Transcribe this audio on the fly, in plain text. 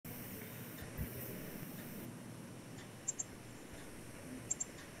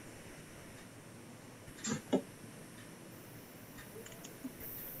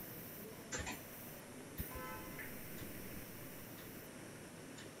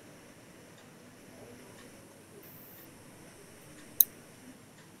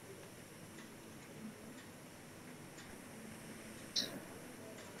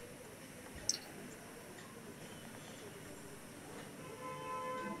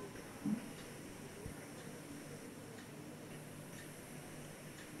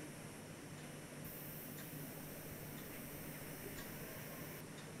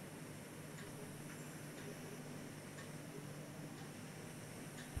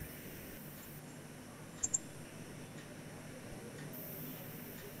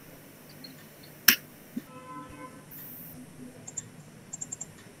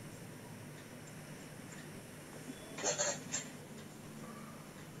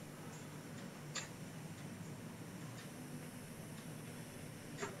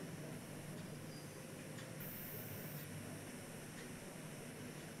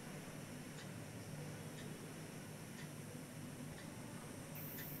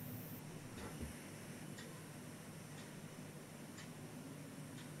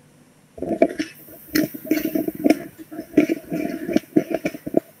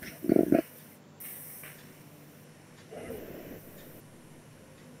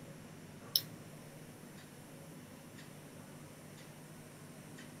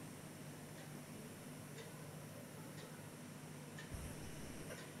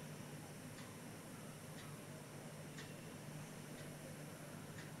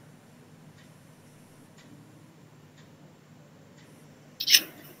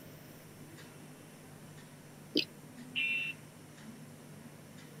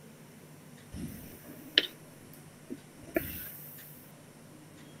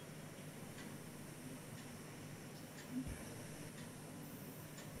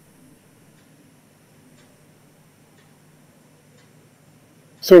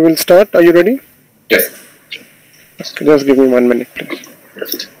So we'll start. Are you ready? Yes. Okay, just give me 1 minute, please.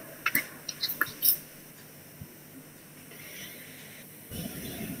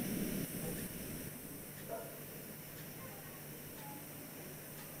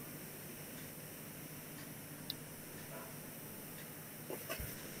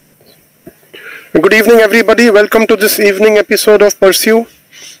 Good evening, everybody. Welcome to this evening episode of Pursue.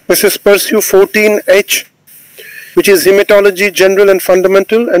 This is Pursue 14H, which is Hematology General and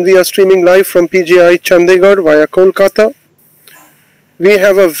Fundamental, and we are streaming live from PGI Chandigarh via Kolkata. We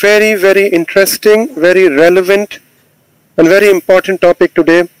have a very, very interesting, very relevant, and very important topic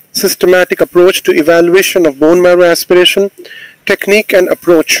today: systematic approach to evaluation of bone marrow aspiration, technique and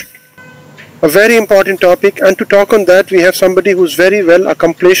approach. A very important topic, and to talk on that, we have somebody who's very well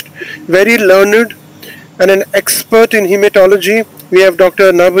accomplished, very learned, and an expert in hematology. We have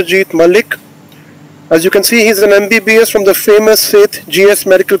Dr. NABHAJIT MALLIK. As you can see, he's an MBBS from the famous Seth GS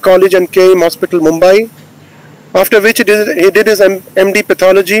Medical College and AIIMS Hospital, Mumbai. After which he did his MD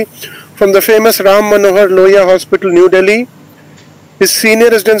Pathology from the famous Manohar Lohia Hospital, New Delhi. His senior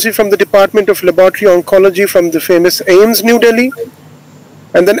residency from the Department of Laboratory Oncology from the famous AIIMS, New Delhi.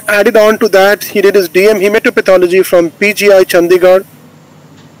 And then added on to that, he did his DM Hematopathology from PGI Chandigarh.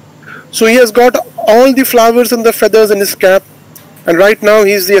 So he has got all the flowers and the feathers in his cap. And right now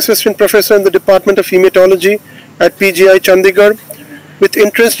he is the assistant professor in the Department of Hematology at PGI Chandigarh with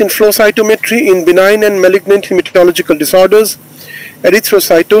interest in flow cytometry in benign and malignant hematological disorders,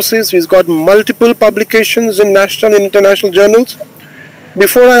 Erythrocytosis. He's got multiple publications in national and international journals.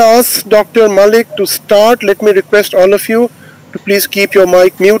 Before I ask Dr. MALLIK to start, let me request all of you to please keep your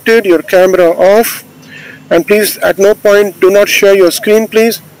mic muted, your camera off, and please at no point do not share your screen,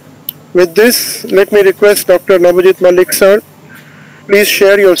 please. With this, let me request Dr. NABHAJIT MALLIK, sir, please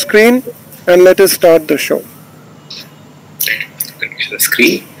share your screen and let us start the show. Let me share the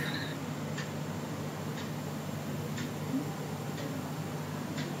screen.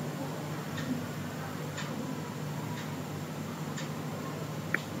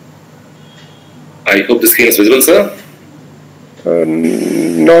 I hope the screen is visible, sir.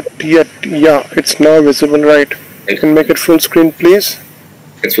 Not yet. Yeah, it's now visible, right? You can make it full screen, please.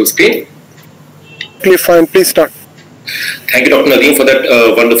 It's full screen? Okay, fine. Please start. Thank you, Dr. Nadeem, for that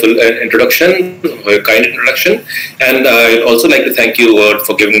wonderful introduction, kind introduction. And I'd also like to thank you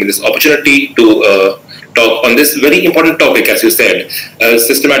for giving me this opportunity to talk on this very important topic, as you said,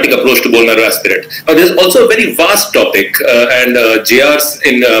 systematic approach to bone marrow aspirate. There's also a very vast topic, and JRs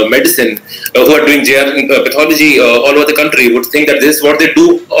in medicine who are doing JR in pathology all over the country would think that this is what they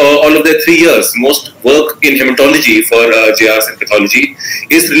do all of their 3 years. Most work in hematology for JRs in pathology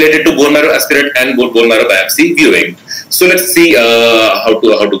is related to bone marrow aspirate and bone marrow biopsy viewing. So let's see how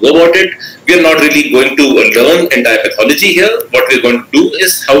to go about it. We are not really going to learn entire pathology here. What we're going to do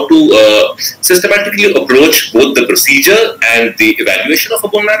is how to systematically approach both the procedure and the evaluation of a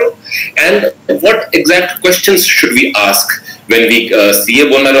bone marrow, and what exact questions should we ask when we see a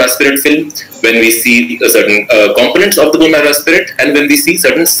bone marrow aspirate film, when we see certain components of the bone marrow aspirate, and when we see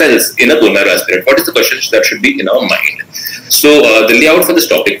certain cells in a bone marrow aspirate. What is the questions that should be in our mind? So the layout for this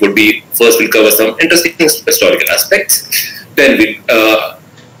topic would be, first we'll cover some interesting historical aspects, then we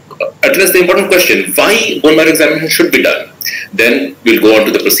address the important question, why bone marrow examination should be done. Then we'll go on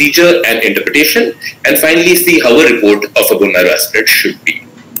to the procedure and interpretation, and finally see how a report of a bone marrow aspirate should be.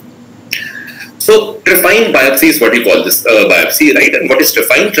 So trephine biopsy is what we call this biopsy, right? And what is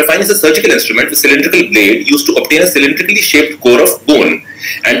trephine? Trephine is a surgical instrument with cylindrical blade used to obtain a cylindrically shaped core of bone.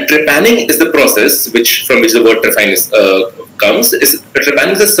 And trepanning is the process from which the word trephine comes.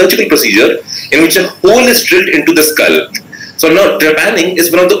 Trepanning is a surgical procedure in which a hole is drilled into the skull. So now trepanning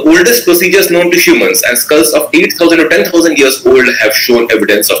is one of the oldest procedures known to humans, and skulls of 8,000 to 10,000 years old have shown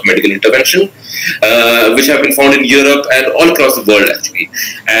evidence of medical intervention, which have been found in Europe and all across the world actually.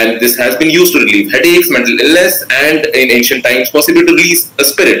 And this has been used to relieve headaches, mental illness, and in ancient times possibly to release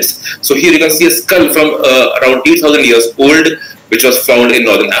spirits. So here you can see a skull from around 8,000 years old, which was found in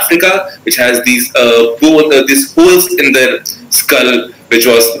northern Africa, which has these holes in their skull, which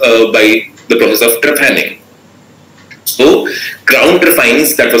was by the process of trepanning. So ground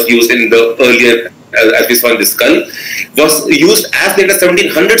trephinings that was used in the earlier, as we saw in this skull, was used as late as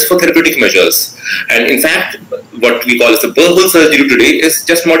 1700s for therapeutic measures. And in fact, what we call as the burr surgery today is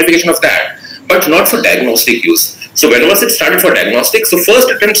just modification of that, but not for diagnostic use. So when was it started for diagnostic? So first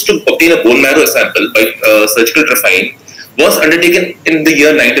attempts to obtain a bone marrow sample by surgical trephining was undertaken in the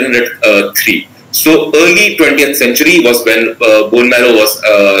year 1903. So early 20th century was when bone marrow was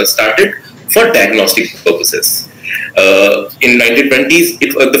started for diagnostic purposes. In 1920s,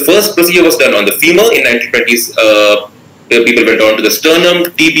 the first procedure was done on the femur. In 1920s, people went on to the sternum,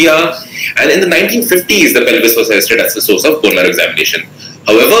 tibia, and in the 1950s, the pelvis was suggested as the source of bone marrow examination.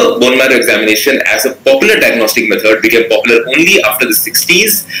 However, bone marrow examination as a popular diagnostic method became popular only after the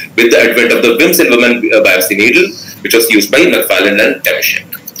 60s with the advent of the Wim-Silverman biopsy needle, which was used by McFarland and Temeshek.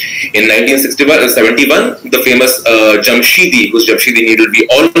 In 1971, the famous Jamshidi, whose Jamshidi needle we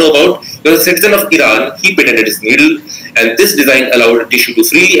all know about, was a citizen of Iran. He patented his needle, and this design allowed tissue to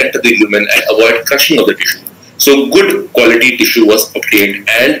freely enter the lumen and avoid crushing of the tissue. So good quality tissue was obtained,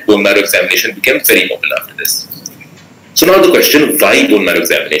 and bone marrow examination became very popular after this. So now the question, why bone marrow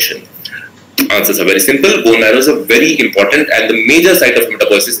examination? Answers are very simple. Bone marrow is a very important and the major site of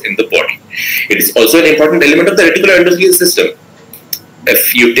hematopoiesis in the body. It is also an important element of the reticular endothelial system.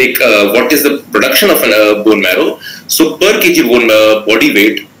 If you take what is the production of a bone marrow, so per kg bone body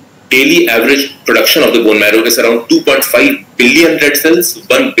weight, daily average production of the bone marrow is around 2.5 billion red cells,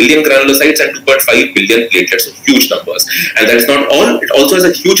 1 billion granulocytes, and 2.5 billion platelets, so huge numbers. And that is not all, it also has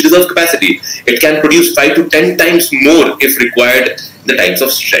a huge reserve capacity. It can produce 5 to 10 times more if required in the times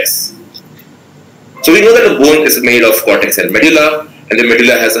of stress. So we know that the bone is made of cortex and medulla, and the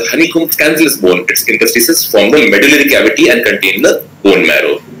medulla has a honeycomb cancellous bone. Its interstices form the medullary cavity and contain the bone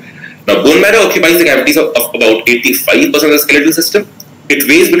marrow. Now, bone marrow occupies the cavities of about 85% of the skeletal system. It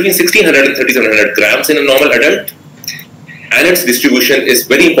weighs between 1600 and 3700 grams in a normal adult, and its distribution is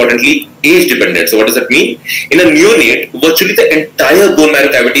very importantly age dependent. So what does that mean? In a neonate, virtually the entire bone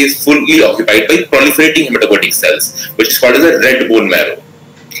marrow cavity is fully occupied by proliferating hematopoietic cells, which is called as a red bone marrow,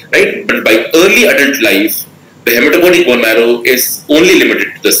 right? But by early adult life, the hematopoietic bone marrow is only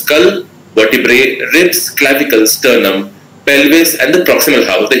limited to the skull, vertebrae, ribs, clavicle, sternum, pelvis, and the proximal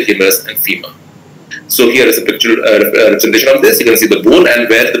half of the humerus and femur. So here is a picture representation of this. You can see the bone and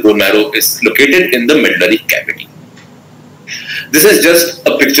where the bone marrow is located in the medullary cavity. This is just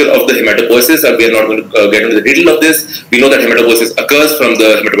a picture of the hematopoiesis. We are not going to get into the detail of this. We know that hematopoiesis occurs from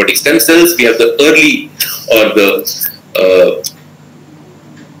the hematopoietic stem cells. We have the early or the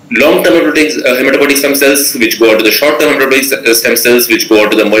long-term hematopoietic stem cells, which go on to the short-term hematopoietic stem cells, which go on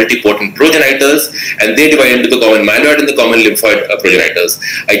to the multipotent progenitors, and they divide into the common myeloid and the common lymphoid progenitors.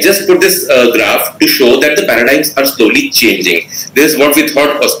 I just put this graph to show that the paradigms are slowly changing. This is what we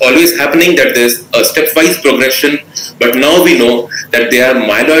thought was always happening, that there's a stepwise progression, but now we know that they are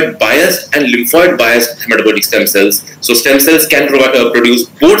myeloid-biased and lymphoid-biased hematopoietic stem cells. So stem cells can produce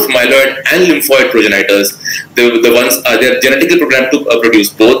both myeloid and lymphoid progenitors. The ones they are genetically programmed to produce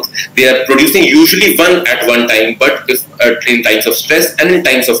both. They are producing usually one at one time, but if in times of stress and in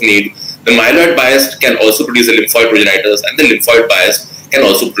times of need, the myeloid biased can also produce the lymphoid progenitors, and the lymphoid biased can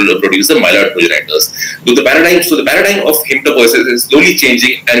also produce the myeloid progenitors. So the paradigm of hematopoiesis is slowly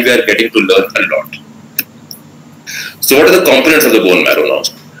changing, and we are getting to learn a lot. So what are the components of the bone marrow now?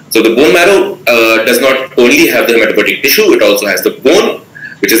 So the bone marrow does not only have the hematopoietic tissue, it also has the bone,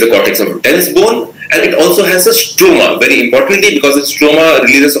 which is the cortex of dense bone, and it also has a stroma, very importantly, because the stroma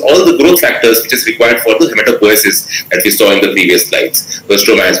releases all the growth factors which is required for the hematopoiesis that we saw in the previous slides. The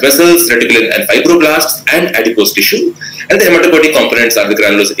stroma has vessels, reticulin and fibroblasts, and adipose tissue, and the hematopoietic components are the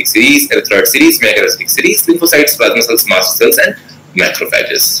granulocytic series, erythroid series, megakaryocytic series, lymphocytes, plasma cells, mast cells, and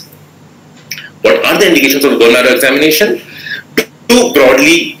macrophages. What are the indications of bone marrow examination? Two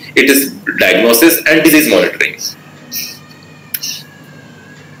broadly, it is diagnosis and disease monitoring.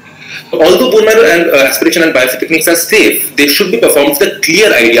 Although bone marrow and aspiration and biopsy techniques are safe, they should be performed with a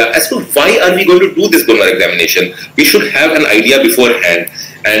clear idea as to why are we going to do this bone marrow examination. We should have an idea beforehand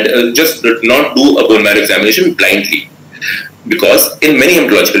and just not do a bone marrow examination blindly. Because in many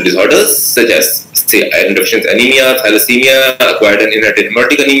hematological disorders, such as say iron deficiency anemia, thalassemia, acquired and inherited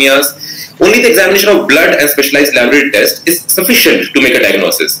hemolytic anemias, Only the examination of blood and specialized laboratory test is sufficient to make a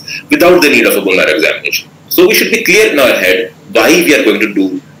diagnosis without the need of a bone marrow examination. So we should be clear in our head why we are going to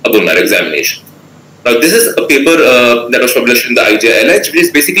do a bone marrow examination. Now, this is a paper that was published in the IJLH, which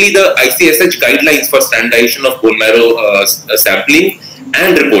is basically the ICSH guidelines for standardization of bone marrow sampling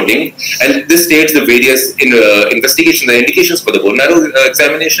and reporting. And this states the various investigations and indications for the bone marrow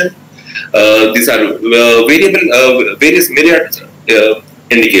examination. These are various myriad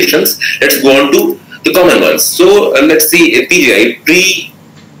indications. Let's go on to the common ones. So let's see, PGI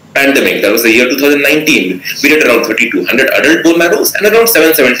pre-pandemic, that was the year 2019, we did around 3,200 adult bone marrows and around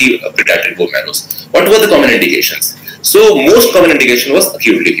 770 pediatric bone marrows. What were the common indications? So most common indication was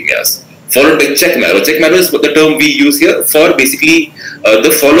acute leukemias, followed by check marrow. Check marrow is the term we use here for basically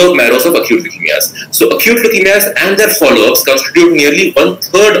the follow-up marrows of acute leukemias. So acute leukemias and their follow-ups constitute nearly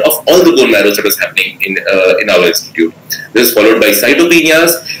 1/3 of all the bone marrows that was happening in our institute. This is followed by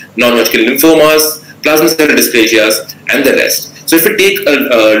cytopenias, non-Hodgkin lymphomas, plasma cell dysplasias, and the rest. So if we take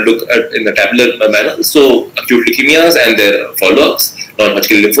a look at in the tabular manner, so acute leukemias and their follow-ups,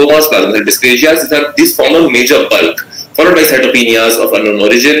 non-Hodgkin lymphomas, plasma cell dysplasias, these form a major bulk, followed by cytopenias of unknown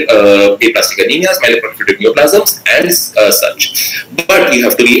origin, aplastic anemias, myeloproliferative neoplasms, and such. But you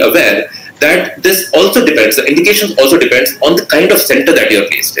have to be aware that this also depends, the indications also depends on the kind of center that you are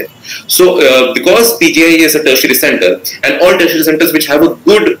placed in. So because PGI is a tertiary center, and all tertiary centers which have a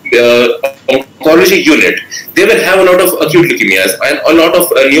good oncology unit, they will have a lot of acute leukemias and a lot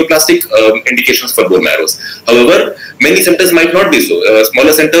of neoplastic indications for bone marrows. However, many centers might not be so.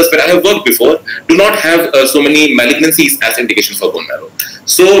 Smaller centers where I have worked before do not have so many malignancies as indications for bone marrow.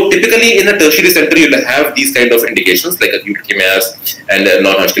 So typically in a tertiary center, you will have these kind of indications like acute leukemias and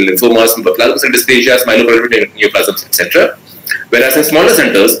non-Hodgkin lymphomas, plasma cell dysplasias, myeloproliferative neoplasms, etc. Whereas in smaller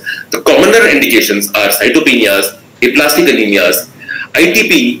centers, the commoner indications are cytopenias, aplastic anemias,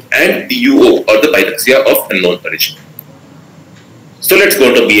 ITP, and DUO, or the pyrexia of unknown origin. So let's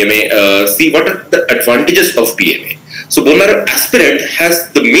go to BMA, see what are the advantages of BMA. So bone marrow aspirate has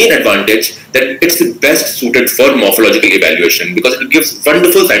the main advantage that it's the best suited for morphological evaluation because it gives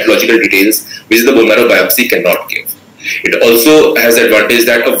wonderful cytological details which the bone marrow biopsy cannot give. It also has the advantage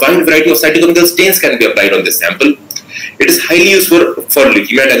that a wide variety of cytochemical stains can be applied on this sample. It is highly useful for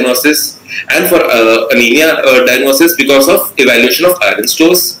leukemia diagnosis and for anemia diagnosis because of evaluation of iron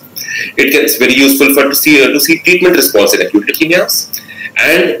stores. It is very useful to see treatment response in acute leukemias,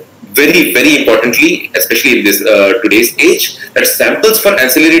 and very, very importantly, especially in this today's age, that samples for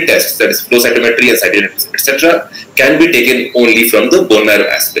ancillary tests, that is flow cytometry and cytometry, etc., can be taken only from the bone marrow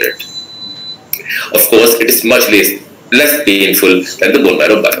aspirate. Of course, it is much less painful than the bone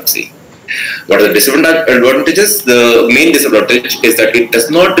marrow biopsy. What are the disadvantages? The main disadvantage is that it does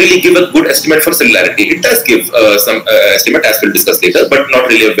not really give a good estimate for cellularity. It does give some estimate, as we'll discuss later, but not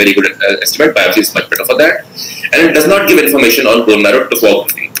really a very good estimate. Biopsy is much better for that. And it does not give information on bone marrow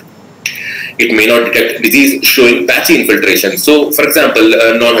topography. It may not detect disease showing patchy infiltration. So, for example,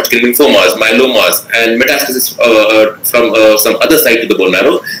 non-Hodgkin lymphomas, myelomas, and metastasis from some other site to the bone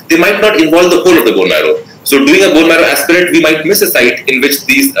marrow, they might not involve the whole of the bone marrow. So, doing a bone marrow aspirate, we might miss a site in which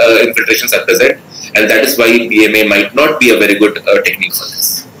these infiltrations are present, and that is why BMA might not be a very good technique for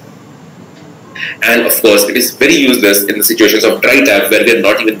this. And of course, it is very useless in the situations of dry tap where we are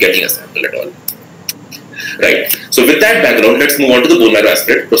not even getting a sample at all. Right. So, with that background, let's move on to the bone marrow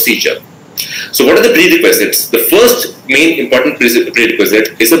aspirate procedure. So what are the prerequisites? The first main important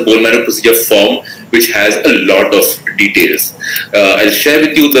prerequisite is a bone marrow procedure form which has a lot of details. I'll share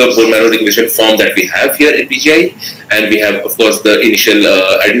with you the bone marrow requisition form that we have here at PGI, and we have of course the initial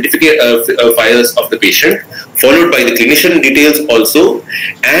identifiers of the patient, followed by the clinician details also,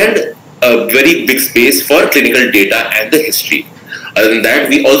 and a very big space for clinical data and the history. Other than that,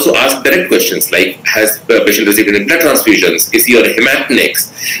 we also ask direct questions like, has the patient received any blood transfusions? Is he on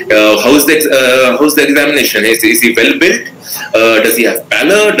hematinics? How's the examination? Is he well built? Does he have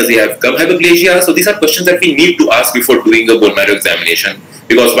pallor? Does he have gum hyperplasia? So these are questions that we need to ask before doing a bone marrow examination,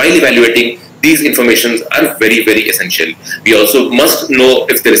 because while evaluating, these informations are very, very essential. We also must know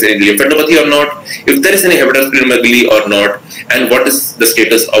if there is any lymphadenopathy or not, if there is any hepatosplenomegaly or not, and what is the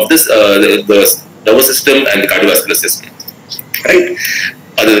status of this the nervous system and the cardiovascular system. Right.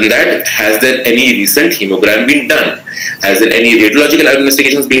 Other than that, has there any recent hemogram been done? Has there any radiological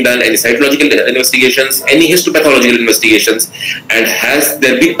investigations been done? Any cytological investigations? Any histopathological investigations? And has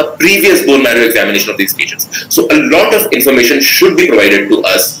there been a previous bone marrow examination of these patients? So a lot of information should be provided to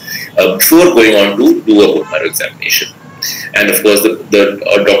us before going on to do a bone marrow examination. And of course, the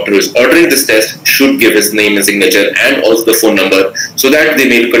doctor who is ordering this test should give his name and signature and also the phone number so that they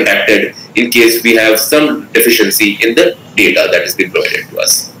may be contacted in case we have some deficiency in the data that has been provided to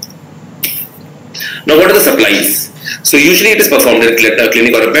us. Now, what are the supplies? So usually it is performed in a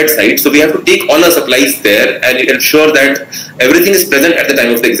clinic or a bedside. So we have to take all our supplies there and ensure that everything is present at the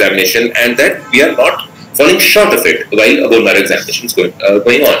time of the examination and that we are not falling short of it while a bone marrow examination is going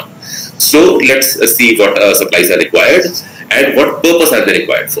on. So let's see what supplies are required and what purpose are they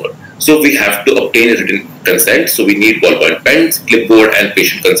required for. So we have to obtain a written consent. So we need ballpoint pens, clipboard, and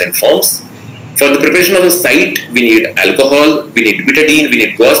patient consent forms. For the preparation of a site, we need alcohol, we need betadine, we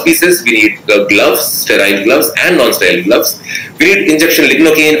need gauze pieces, we need gloves, sterile gloves and non-sterile gloves. We need injection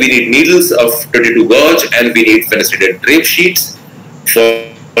lignocaine, we need needles of 22 gauge, and we need fenestrated drape sheets. For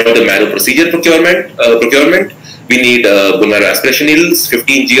the marrow procedure procurement, we need bone marrow aspiration needles,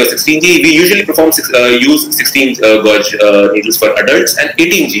 15G or 16G. We usually use 16 gauge needles for adults and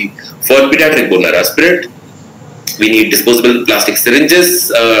 18G for pediatric bone marrow aspirate. We need disposable plastic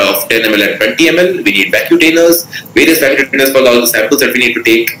syringes of 10 ml and 20 ml. We need vacutainers, various vacutainers for all the samples that we need to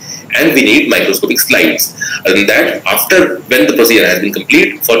take, and we need microscopic slides. Other than that, when the procedure has been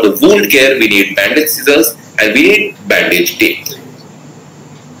complete, for the wound care, we need bandage scissors and we need bandage tape.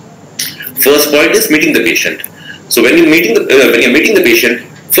 First point is meeting the patient. So when you're meeting the patient,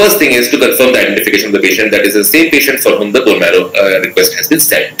 first thing is to confirm the identification of the patient, that is the same patient for whom the bone marrow request has been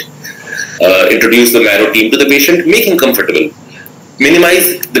sent. Introduce the marrow team to the patient, make him comfortable,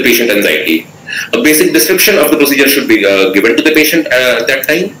 minimize the patient anxiety. A basic description of the procedure should be given to the patient at that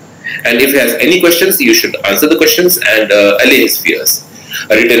time, and if he has any questions, you should answer the questions and allay his fears.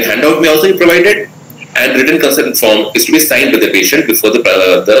 A written handout may also be provided, and written consent form is to be signed by the patient before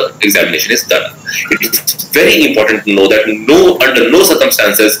the examination is done. It is very important to know that under no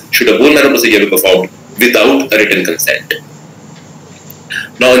circumstances should a bone marrow procedure be performed without a written consent.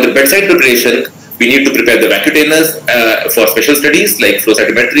 Now, in the bedside preparation, we need to prepare the vacutainers for special studies like flow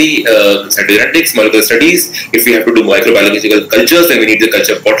cytometry, cytogenetics, molecular studies. If we have to do microbiological cultures, then we need the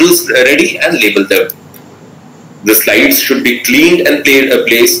culture bottles ready and label them. The slides should be cleaned and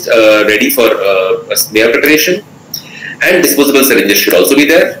placed ready for smear preparation. And disposable syringes should also be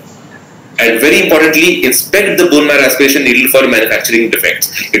there. And very importantly, inspect the bone marrow aspiration needle for manufacturing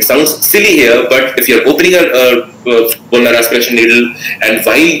defects. It sounds silly here, but if you're opening a bone marrow aspiration needle and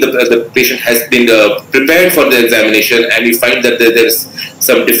while the patient has been prepared for the examination and you find that there's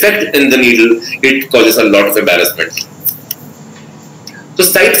some defect in the needle, it causes a lot of embarrassment. So,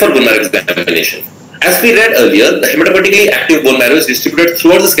 site for bone marrow examination. As we read earlier, the hematopathically active bone marrow is distributed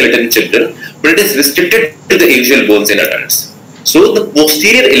throughout the skeleton in children, but it is restricted to the axial bones in adults. So the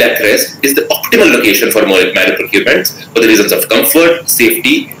posterior iliac crest is the optimal location for marrow procurement for the reasons of comfort,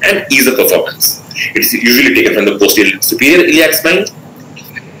 safety, and ease of performance. It is usually taken from the posterior superior iliac spine.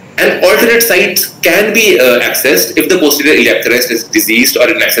 And alternate sites can be accessed if the posterior iliac crest is diseased or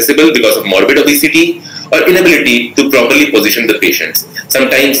inaccessible because of morbid obesity or inability to properly position the patients.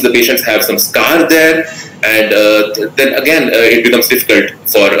 Sometimes the patients have some scar there, and then again it becomes difficult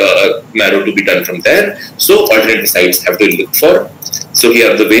for marrow to be done from there. So alternate sites have to look for. So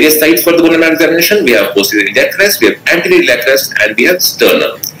here are the various sites for the bone marrow examination. We have posterior iliac crest, we have anterior iliac crest, and we have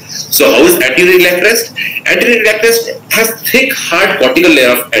sternum. So how is anterior iliac crest? Anterior iliac crest has thick, hard cortical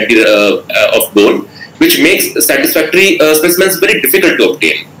layer of bone, which makes satisfactory specimens very difficult to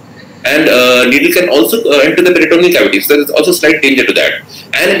obtain. And needle can also enter the peritoneal cavity, so there is also slight danger to that.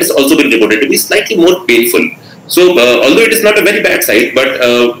 And it has also been reported to be slightly more painful. So although it is not a very bad site, but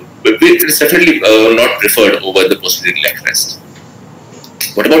it is definitely not preferred over the posterior iliac crest.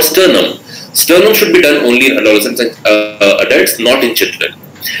 What about sternum? Sternum should be done only in adolescents and adults, not in children.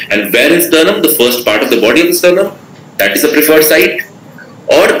 And where in sternum? The first part of the body of the sternum, that is a preferred site,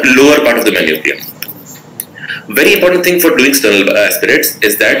 or lower part of the manubrium. Very important thing for doing sternal aspirates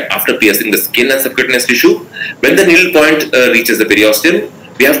is that after piercing the skin and subcutaneous tissue, when the needle point reaches the periosteum,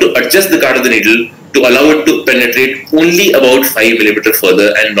 we have to adjust the card of the needle to allow it to penetrate only about 5 mm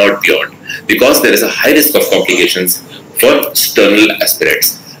further and not beyond, because there is a high risk of complications for sternal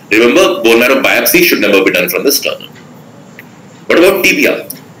aspirates. Remember, bone marrow biopsy should never be done from the sternum. What about tibia?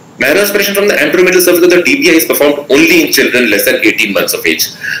 Marrow aspiration from the anteromedial surface of the tibia is performed only in children less than 18 months of age.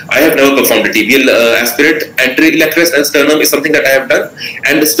 I have never performed a tibial aspirate. Anterior iliac crest and sternum is something that I have done,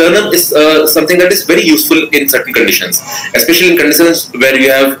 and the sternum is something that is very useful in certain conditions, especially in conditions where you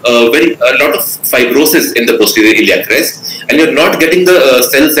have a lot of fibrosis in the posterior iliac crest, and you're not getting the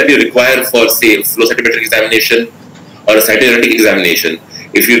cells that you require for, say, flow cytometric examination or a cytogenetic examination.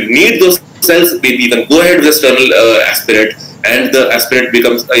 If you need those cells, maybe you can go ahead with the sternal aspirate, and the aspirate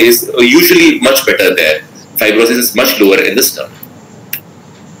is usually much better there. Fibrosis is much lower in the sternum.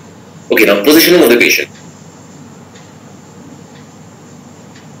 Okay, now positioning of the patient.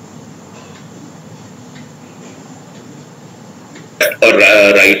 or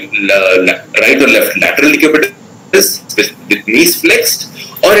right or left lateral decubitus with knees flexed,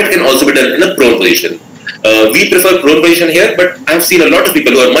 or it can also be done in a prone position. We prefer prone position here, but I've seen a lot of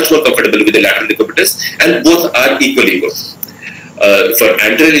people who are much more comfortable with the lateral decubitus, and both are equally good. For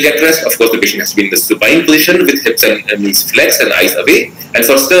anterior iliac crest, of course, the patient has to be in the supine position with hips and knees flexed and eyes away. And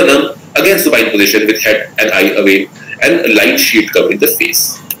for sternum, again supine position with head and eye away and a light sheet covering the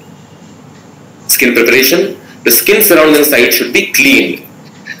face. Skin preparation. The skin surrounding the site should be cleaned.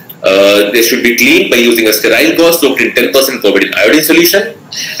 They should be cleaned by using a sterile gauze soaked in 10% forbidden iodine solution,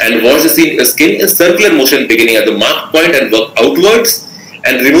 and wash the skin in circular motion beginning at the marked point and work outwards,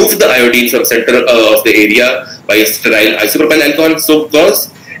 and remove the iodine from center of the area by a sterile isopropyl alcohol soaked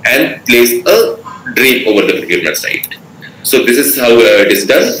gauze and place a drape over the procurement site. So this is how it is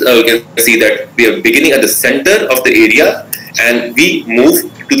done. You can see that we are beginning at the center of the area and we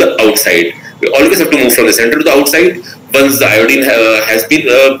move to the outside. We always have to move from the center to the outside. Once the iodine has been,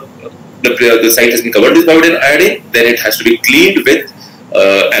 the site has been covered with powdered iodine, then it has to be cleaned with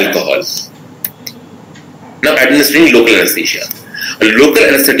alcohol. Now administering local anesthesia. A local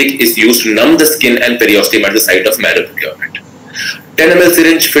anesthetic is used to numb the skin and periosteum at the site of marrow procurement. 10 ml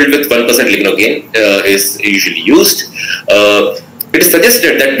syringe filled with 1% lignocaine is usually used. It is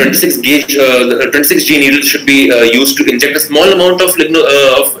suggested that 26G needle should be used to inject a small amount of the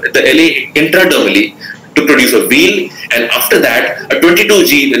LA intradermally to produce a wheal, and after that a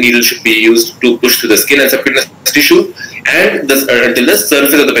 22G needle should be used to push through the skin and subcutaneous tissue and until the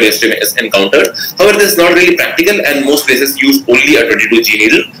surface of the periosteum is encountered. However, this is not really practical, and most places use only a 22G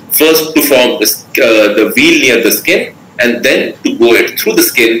needle, first to form the wheal near the skin and then to go it through the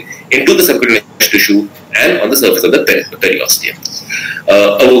skin into the subcutaneous tissue and on the surface of the periosteum.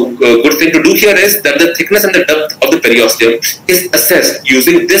 A good thing to do here is that the thickness and the depth of the periosteum is assessed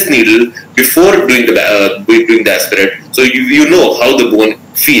using this needle before doing the aspirate, so you know how the bone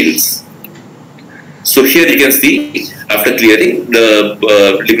feels. So here you can see, after clearing, the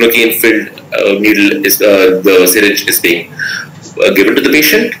lignocaine filled needle is the syringe is being given to the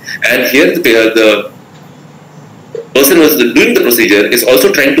patient, and here the person who is doing the procedure is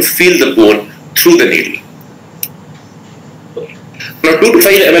also trying to feel the bone through the needle. Now 2 to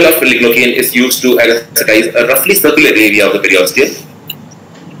 5 ml of lignocaine is used to anesthetize a roughly circular area of the periosteum.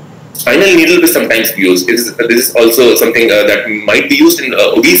 Spinal needle will sometimes be used. This is also something that might be used in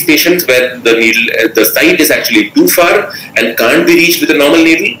obese patients where the site is actually too far and can't be reached with a normal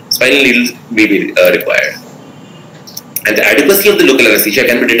needle. Spinal needles may be required. And the adequacy of the local anesthesia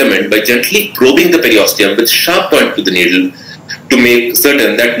can be determined by gently probing the periosteum with sharp point to the needle to make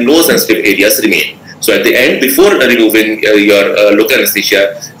certain that no sensitive areas remain. So at the end, before removing your local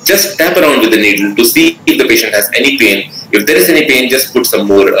anesthesia, just tap around with the needle to see if the patient has any pain. If there is any pain, just put some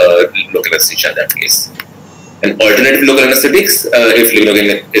more local anesthesia in that case. And alternative local anesthetics, if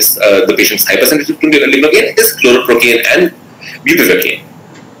lignocaine is the patient's hypersensitive to lignocaine, is chloroprocaine and bupivacaine.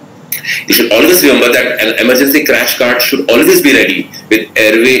 You should always remember that an emergency crash cart should always be ready with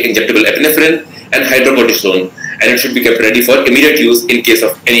airway injectable epinephrine and hydrocortisone, and it should be kept ready for immediate use in case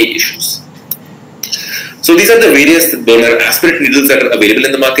of any issues. So these are the various bone marrow aspirate needles that are available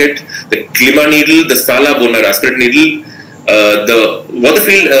in the market: the Klima needle, the Sala bone marrow aspirate needle, the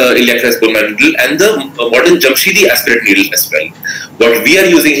Waterfield iliac crest bone marrow needle, and the modern Jamshidi aspirate needle as well. What we are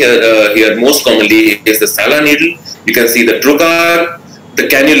using here most commonly is the Sala needle. You can see the trocar, the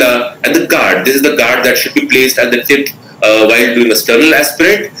cannula, and the guard. This is the guard that should be placed at the tip while doing a sternal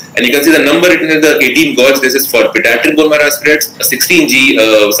aspirate. And you can see the number written in the 18 gauge. This is for pediatric bone marrow aspirates. A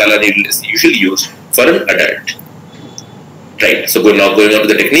 16G Sala needle is usually used for an adult. Right. So now going on to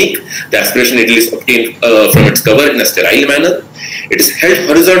the technique, the aspiration needle is obtained from its cover in a sterile manner. It is held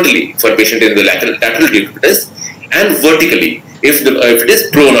horizontally for patient in the lateral decubitus and vertically if it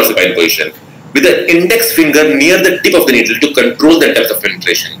is prone or supine position, with the index finger near the tip of the needle to control the depth of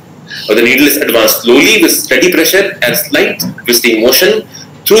penetration. Now the needle is advanced slowly with steady pressure and slight twisting motion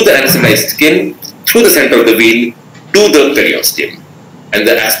through the anesthetized skin, through the center of the wheel to the periosteum. And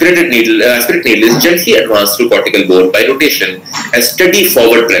the aspirate needle is gently advanced through cortical bone by rotation and steady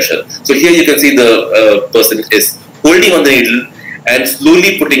forward pressure. So here you can see the person is holding on the needle and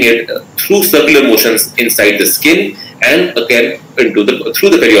slowly putting it through circular motions inside the skin and again through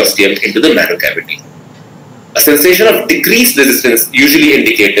the periosteum into the marrow cavity. A sensation of decreased resistance usually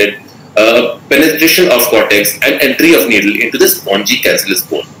indicated penetration of cortex and entry of needle into the spongy cancellous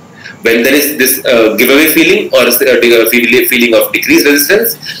bone. When there is this giveaway feeling or feeling of decreased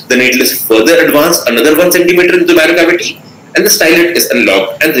resistance, the needle is further advanced another 1 centimeter into the marrow cavity and the stylet is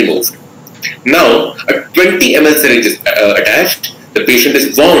unlocked and removed. Now, a 20 ml syringe is attached. The patient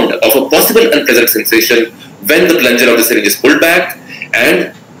is warned of a possible unpleasant sensation when the plunger of the syringe is pulled back,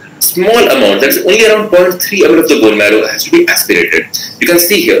 and small amount, that's only around 0.3 ml of the bone marrow, has to be aspirated. You can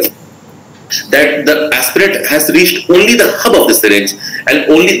see here that the aspirate has reached only the hub of the syringe, and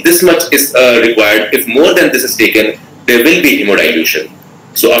only this much is required. If more than this is taken, there will be hemodilution.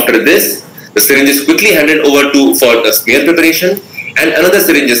 So after this, the syringe is quickly handed over for the smear preparation, and another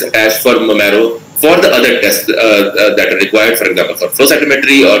syringe is attached for marrow for the other tests that are required, for example, for flow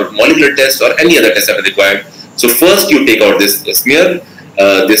cytometry or molecular tests or any other tests that are required. So first you take out this smear,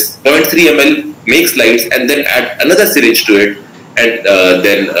 this 0.3 ml, make slides, and then add another syringe to it, and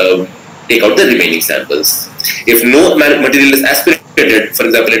then take out the remaining samples. If no material is aspirated, for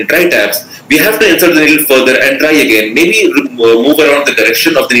example in dry tabs, we have to insert the needle further and try again, maybe move around the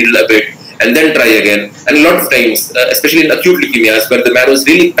direction of the needle a bit, and then try again. And a lot of times, especially in acute leukemias where the marrow is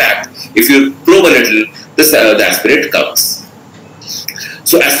really packed, if you probe a little, the aspirate comes.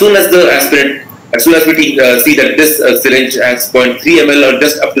 So as soon as the aspirate, as soon as we see that this syringe has 0.3 ml or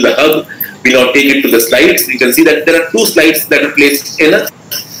just up to the hub, we now take it to the slides. You can see that there are two slides that are placed in a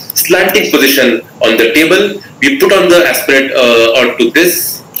slanting position on the table. We put on the aspirate onto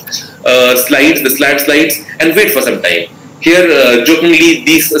this slides, the slant slides, and wait for some time. Here, jokingly,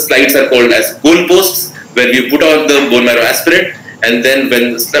 these slides are called as goalposts, where we put on the bone marrow aspirate, and then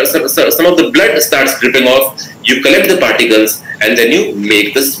when some of the blood starts dripping off, you collect the particles, and then you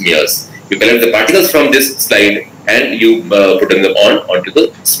make the smears. You collect the particles from this slide, and you put them onto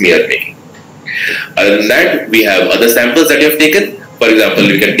the smear making. Other than that, we have other samples that you have taken. For example,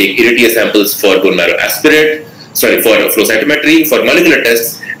 you can take Erythrocytosis samples for bone marrow aspirate, for flow cytometry, for molecular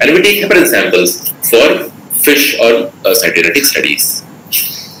tests, and we take heparin samples for fish or cytogenetic studies.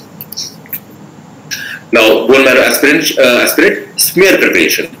 Now, bone marrow aspirate smear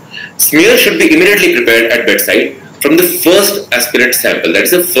preparation. Smear should be immediately prepared at bedside from the first aspirate sample, that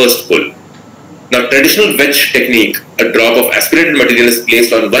is the first pull. Now, traditional wedge technique, a drop of aspirated material is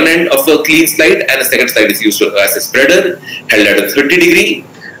placed on one end of a clean slide, and a second slide is used as a spreader, held at a 30 degree,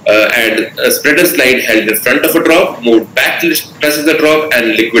 and a spreader slide held in front of a drop, moved back to touches the drop,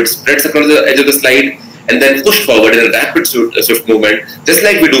 and liquid spreads across the edge of the slide, and then pushed forward in a rapid swift movement, just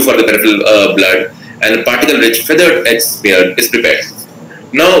like we do for the peripheral blood, and a particle-rich feathered edge smear is prepared.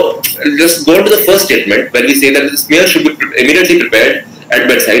 Now, just go on to the first statement, where we say that the smear should be immediately prepared at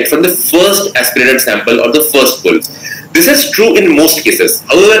bedside from the first aspirated sample or the first pull. This is true in most cases.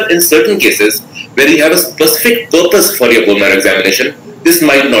 However, in certain cases, where you have a specific purpose for your bone marrow examination, this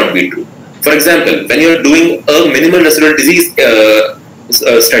might not be true. For example, when you are doing a minimal residual disease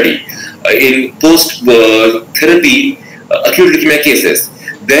study in post-therapy acute leukemia cases,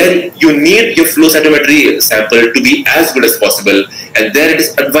 then you need your flow cytometry sample to be as good as possible, and there it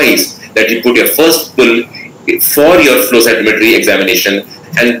is advised that you put your first pull for your flow cytometry examination,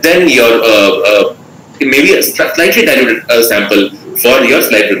 and then your maybe a slightly diluted sample for your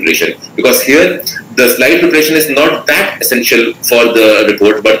slide preparation, because here the slide preparation is not that essential for the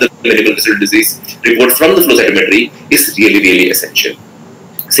report, but the minimal residual disease report from the flow cytometry is really, really essential.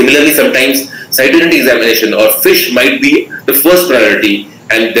 Similarly, sometimes cytogenetic examination or fish might be the first priority,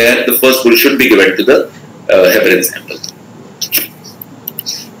 and there the first pull should be given to the heparin sample.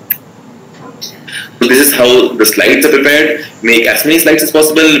 So this is how the slides are prepared. Make as many slides as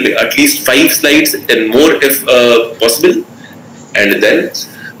possible, at least 5 slides and more if possible. And then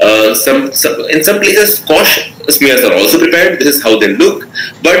in some places, squash smears are also prepared. This is how they look.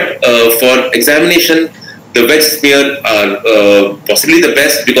 But for examination, the wedge smear are possibly the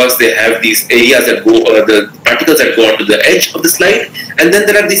best, because they have these areas that go, the particles that go onto the edge of the slide, and then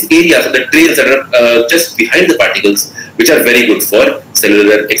there are these areas, the trails that are just behind the particles, which are very good for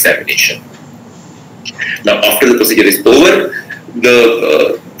cellular examination. Now, after the procedure is over,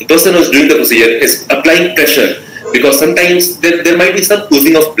 the person who is doing the procedure is applying pressure, because sometimes there might be some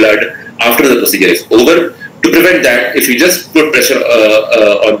oozing of blood after the procedure is over. To prevent that, if you just put pressure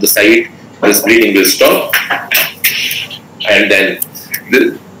on the side, this bleeding will stop, and then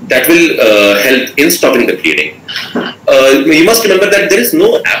that will help in stopping the bleeding. You must remember that there is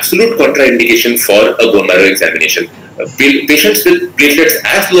no absolute contraindication for a bone marrow examination. Patients with platelets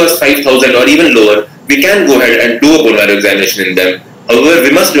as low as 5,000 or even lower, we can go ahead and do a bone marrow examination in them. However,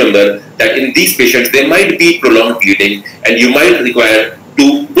 we must remember that in these patients, there might be prolonged bleeding, and you might require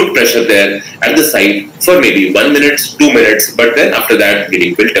to put pressure there at the site for maybe 1 minute, 2 minutes, but then after that,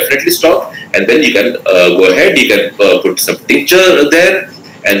 bleeding will definitely stop, and then you can go ahead, you can put some tincture there,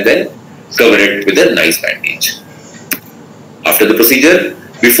 and then cover it with a nice bandage. After the procedure,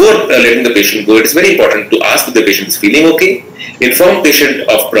 before letting the patient go, it is very important to ask if the patient is feeling okay, inform patient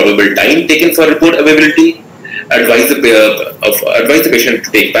of probable time taken for report availability, advise the patient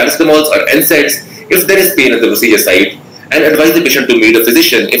to take paracetamols or NSAIDs if there is pain at the procedure site, and advise the patient to meet a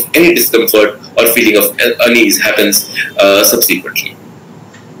physician if any discomfort or feeling of unease happens subsequently.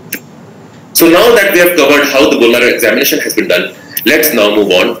 So now that we have covered how the bone marrow examination has been done, let's now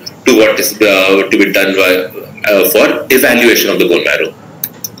move on to what is to be done for evaluation of the bone marrow.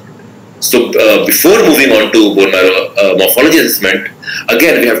 So before moving on to bone marrow morphology assessment,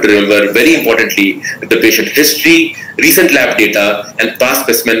 again we have to remember very importantly that the patient history, recent lab data and past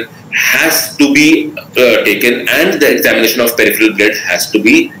specimen has to be taken, and the examination of peripheral blood has to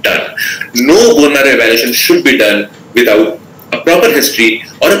be done. No bone marrow evaluation should be done without a proper history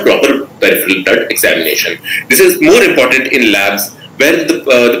or a proper peripheral blood examination. This is more important in labs where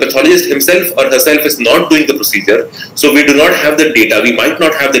the pathologist himself or herself is not doing the procedure, so we do not have the data. We might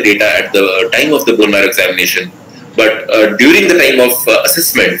not have the data at the time of the bone marrow examination, but during the time of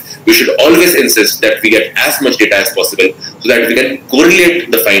assessment, we should always insist that we get as much data as possible so that we can correlate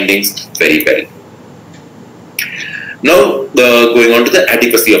the findings very well. Now, going on to the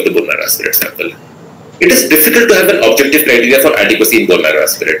adequacy of the bone marrow aspirate sample. It is difficult to have an objective criteria for adequacy in bone marrow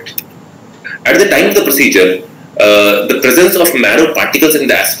aspirate. At the time of the procedure, the presence of marrow particles in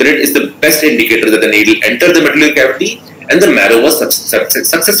the aspirate is the best indicator that the needle entered the medullary cavity and the marrow was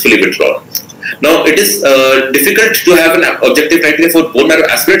successfully withdrawn. Now, it is difficult to have an objective criteria for bone marrow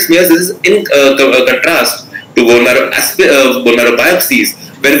aspirate smears. This is in contrast to bone marrow biopsies,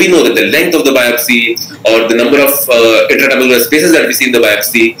 where we know that the length of the biopsy or the number of intratabulary spaces that we see in the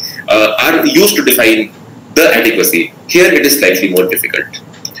biopsy are used to define the adequacy. Here, it is slightly more difficult.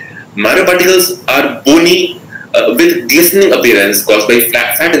 Marrow particles are bony with glistening appearance caused by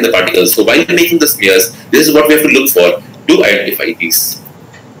fat in the particles. So, while making the smears, this is what we have to look for to identify these.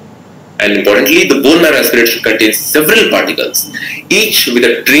 And importantly, the bone marrow aspirate should contain several particles, each with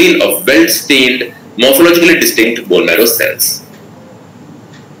a trail of well-stained, morphologically distinct bone marrow cells.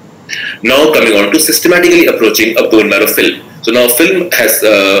 Now coming on to systematically approaching a bone marrow film. So now film has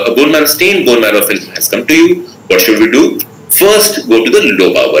a bone marrow stained bone marrow film has come to you. What should we do? First, go to the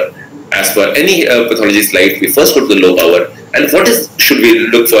low power. As for any pathology slide, we first go to the low power. And what should we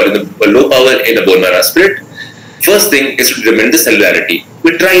look for in the low power in a bone marrow aspirate? First thing is to determine the cellularity.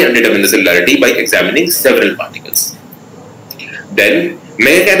 We try and determine the cellularity by examining several particles. Then,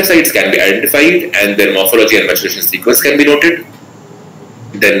 megakaryocytes can be identified and their morphology and maturation sequence can be noted.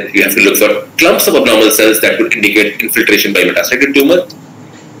 Then you have to look for clumps of abnormal cells that could indicate infiltration by metastatic tumor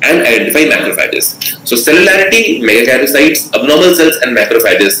and identify macrophages. So, cellularity, megakaryocytes, abnormal cells and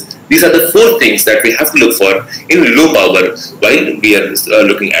macrophages, these are the four things that we have to look for in low power while we are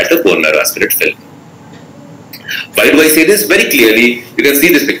looking at a bone marrow aspirate film. Why do I say this? Very clearly, you can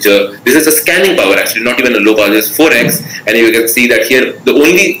see this picture. This is a scanning power, actually not even a low power, this is 4x, and you can see that here the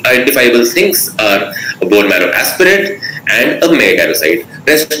only identifiable things are a bone marrow aspirate and a megakaryocyte.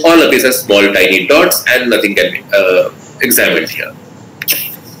 Rest all appears as small tiny dots and nothing can be examined here.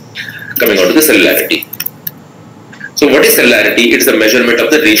 Coming on to the cellularity. So what is cellularity? It is a measurement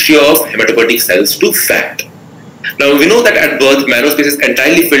of the ratio of hematopoietic cells to fat. Now we know that at birth marrow space is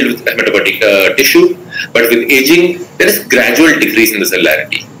entirely filled with hematopoietic tissue, but with aging there is gradual decrease in the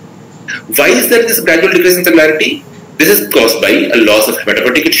cellularity. Why is there this gradual decrease in cellularity? This is caused by a loss of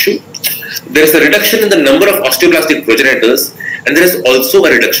hematopoietic tissue. There is a reduction in the number of osteoblastic progenitors, and there is also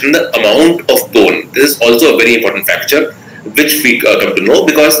a reduction in the amount of bone. This is also a very important factor which we come to know,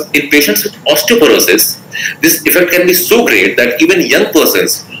 because in patients with osteoporosis, this effect can be so great that even young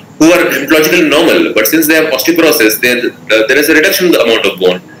persons who are hematologically normal, but since they have osteoporosis, there is a reduction in the amount of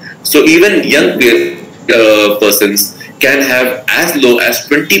bone. So even young persons can have as low as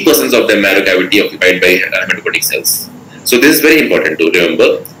 20% of their marrow cavity occupied by hematopoietic cells. So this is very important to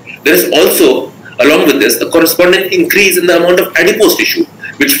remember. There is also, along with this, a corresponding increase in the amount of adipose tissue,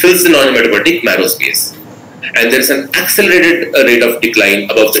 which fills the non-hematopoietic marrow space. And there is an accelerated rate of decline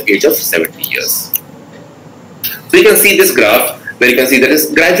above the age of 70 years. So you can see this graph, where you can see there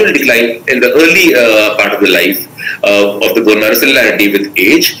is gradual decline in the early part of the life of the bone marrow cellularity with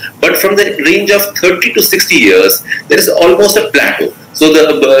age, but from the range of 30 to 60 years, there is almost a plateau. So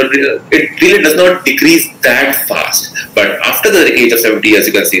it really does not decrease that fast. But after the age of 70 years,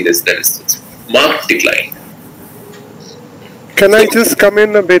 you can see this, there is marked decline. Can I just come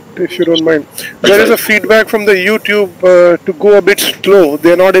in a bit, if you don't mind? There is a feedback from the YouTube to go a bit slow.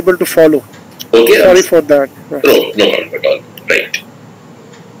 They are not able to follow. Okay. Sorry for that. No problem at all. Right.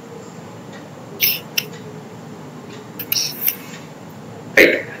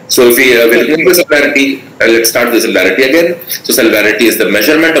 Right. So if we will look at cellularity, let's start with cellularity again. So cellularity is the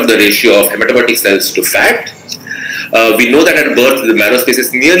measurement of the ratio of hematopoietic cells to fat. We know that at birth, the marrow space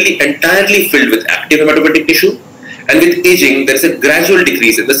is nearly entirely filled with active hematopoietic tissue, and with aging, there is a gradual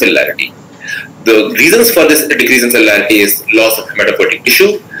decrease in the cellularity. The reasons for this decrease in cellularity is loss of hematopoietic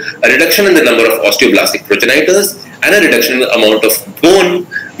tissue, a reduction in the number of osteoblastic progenitors, and a reduction in the amount of bone,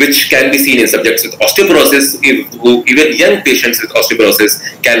 which can be seen in subjects with osteoporosis. Even young patients with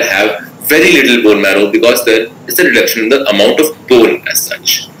osteoporosis can have very little bone marrow because there is a reduction in the amount of bone as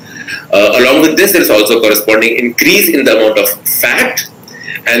such. Along with this, there is also a corresponding increase in the amount of fat,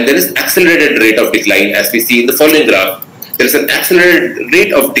 and there is accelerated rate of decline as we see in the following graph. There is an accelerated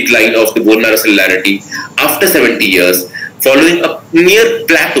rate of decline of the bone marrow cellularity after 70 years, following a near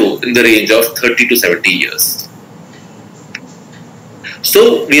plateau in the range of 30 to 70 years.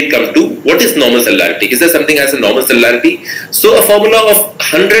 So we had come to what is normal cellularity. Is there something as a normal cellularity? So a formula of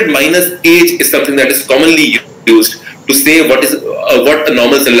 100 minus age is something that is commonly used to say what a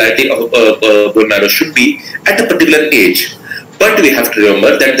normal cellularity of bone marrow should be at a particular age. But we have to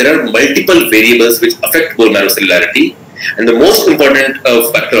remember that there are multiple variables which affect bone marrow cellularity, and the most important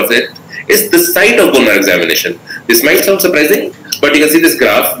factor of it is the site of bone marrow examination. This might sound surprising, but you can see this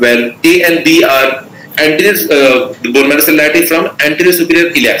graph where A and B are anterior, the bone marrow cellularity from anterior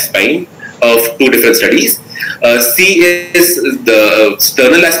superior iliac spine of two different studies. C is the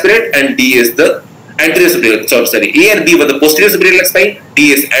sternal aspirate and D is the anterior superior. Sorry, A and B were the posterior superior iliac spine,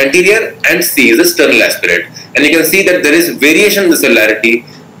 D is anterior, and C is the sternal aspirate. And you can see that there is variation in the cellularity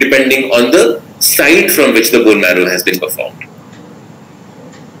depending on the site from which the bone marrow has been performed.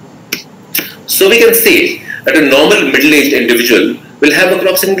 So we can say that a normal middle-aged individual will have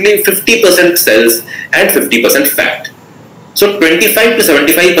approximately 50% cells and 50% fat. So 25 to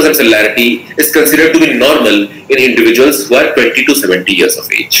 75% cellularity is considered to be normal in individuals who are 20 to 70 years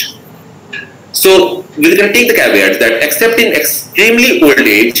of age. So we can take the caveat that except in extremely old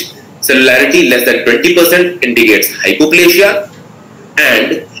age, cellularity less than 20% indicates hypoplasia,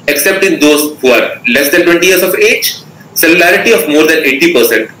 and except in those who are less than 20 years of age, cellularity of more than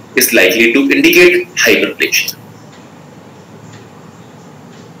 80% is likely to indicate hyperplasia.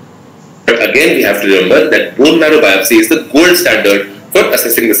 But again, we have to remember that bone marrow biopsy is the gold standard for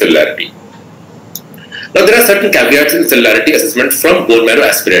assessing the cellularity. Now, there are certain caveats in cellularity assessment from bone marrow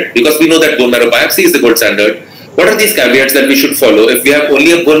aspirate, because we know that bone marrow biopsy is the gold standard. What are these caveats that we should follow if we have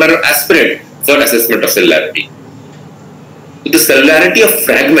only a bone marrow aspirate for assessment of cellularity? The cellularity of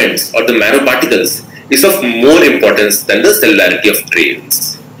fragments or the marrow particles is of more importance than the cellularity of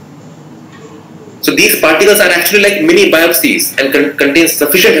trails. So these particles are actually like mini biopsies and contain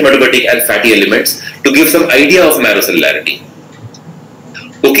sufficient hematopoietic and fatty elements to give some idea of marrow cellularity.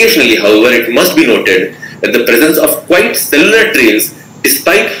 Occasionally, however, it must be noted that the presence of quite cellular trails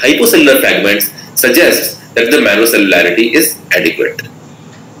despite hypocellular fragments suggests that the marrow cellularity is adequate.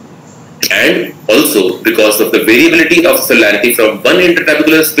 And also, because of the variability of cellularity from one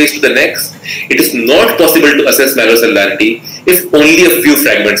intertrabecular space to the next, it is not possible to assess marrow cellularity if only a few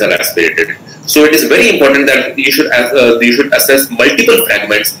fragments are aspirated. So it is very important that you should assess multiple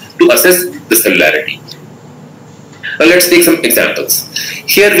fragments to assess the cellularity. Now let's take some examples.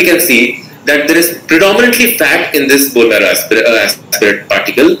 Here we can see that there is predominantly fat in this bone marrow aspirate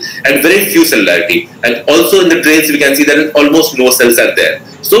particle and very few cellularity. And also in the trails we can see that almost no cells are there.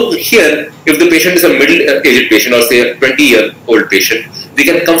 So here, if the patient is a middle-aged patient or say a 20-year-old patient, we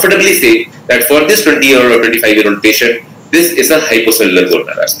can comfortably say that for this 20-year or 25-year-old patient, this is a hypocellular bone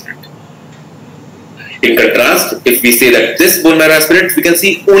marrow aspirate. In contrast, if we say that this bone marrow aspirate, we can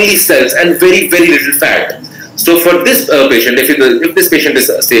see only cells and very, very little fat. So for this patient, if this patient is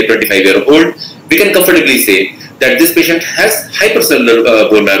say 25-year-old, we can comfortably say that this patient has hypercellular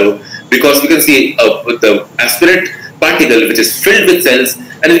bone marrow, because we can see the aspirate particle which is filled with cells,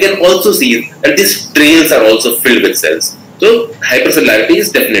 and we can also see that these trails are also filled with cells. So hypercellularity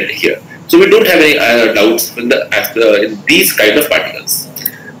is definitely here. So we don't have any doubts in these kind of particles.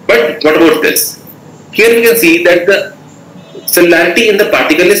 But what about this? Here we can see that the cellularity in the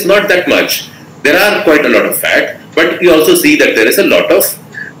particle is not that much. There are quite a lot of fat, but we also see that there is a lot of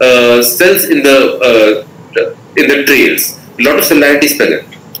cells in the trails. A lot of cellularity is present.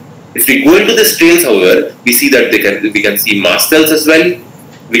 If we go into these trails, however, we see that we can see mast cells as well.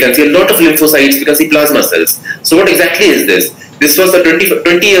 We can see a lot of lymphocytes. We can see plasma cells. So what exactly is this? This was a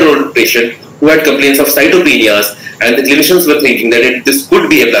 20-year-old patient who had complaints of cytopenias, and the clinicians were thinking that this could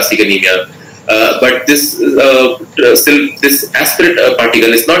be aplastic anemia. But this aspirate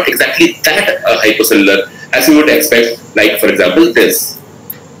particle is not exactly that hypocellular as you would expect, like for example this.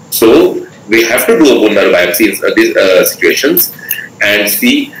 So we have to do a bone marrow biopsy in these situations and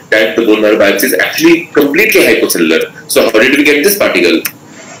see that the bone marrow biopsy is actually completely hypocellular. So how did we get this particle?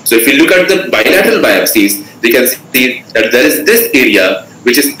 So if we look at the bilateral biopsies, we can see that there is this area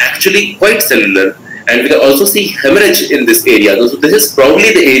which is actually quite cellular, and we can also see hemorrhage in this area. So this is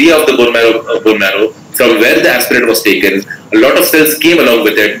probably the area of the bone marrow from where the aspirate was taken. A lot of cells came along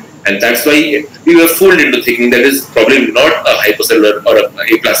with it, and that's why we were fooled into thinking that is probably not a hypocellular or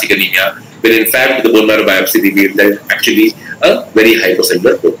a aplastic anemia, when in fact the bone marrow biopsy revealed that it's actually a very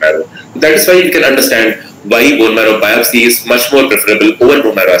hypocellular bone marrow. That is why we can understand why bone marrow biopsy is much more preferable over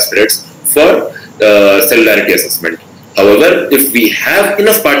bone marrow aspirates for cellularity assessment. However, if we have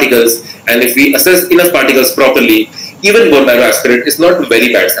enough particles and if we assess enough particles properly, even bone marrow aspirate is not a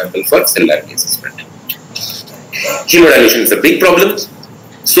very bad sample for cellularity assessment. Hemodilution is a big problem.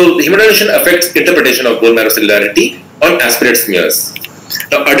 So hemodilution affects interpretation of bone marrow cellularity on aspirate smears.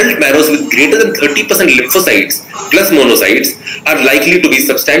 Now, adult marrows with greater than 30% lymphocytes plus monocytes are likely to be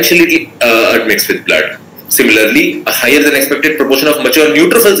substantially admixed with blood. Similarly, a higher than expected proportion of mature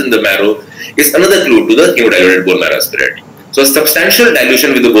neutrophils in the marrow is another clue to the hemodiluted bone marrow aspirate. So, a substantial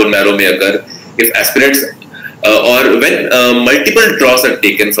dilution with the bone marrow may occur if aspirates or when multiple draws are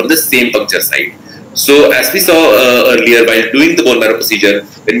taken from the same puncture site. So, as we saw earlier while doing the bone marrow procedure,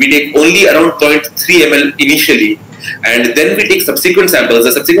 when we take only around 0.3 ml initially, and then we take subsequent samples,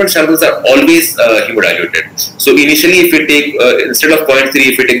 the subsequent samples are always hemodiluted. So initially if we take, instead of 0.3,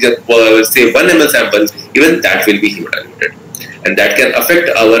 if we take just say 1 ml sample, even that will be hemodiluted. And that can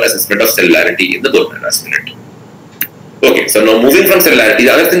affect our assessment of cellularity in the bone marrow aspirate. Okay, so now moving from cellularity, the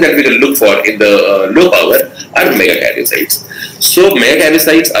other thing that we will look for in the low power are megakaryocytes. So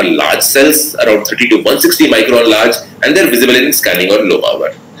megakaryocytes are large cells, around 30 to 160 micron large, and they are visible in scanning or low power.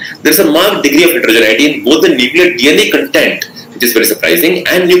 There is a marked degree of heterogeneity in both the nuclear DNA content, which is very surprising,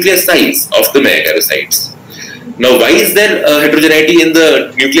 and nuclear size of the megakaryocytes. Now, why is there heterogeneity in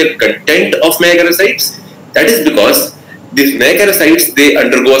the nuclear content of megakaryocytes? That is because these megakaryocytes, they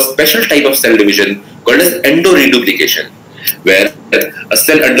undergo a special type of cell division called as endoreduplication, where a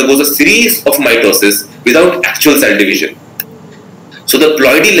cell undergoes a series of mitosis without actual cell division. So the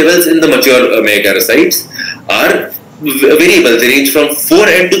ploidy levels in the mature megakaryocytes are variable. They range from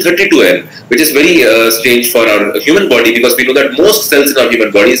 4N to 32N, which is very strange for our human body, because we know that most cells in our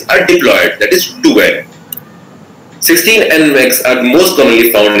human bodies are diploid, that is 2N. 16N megs are most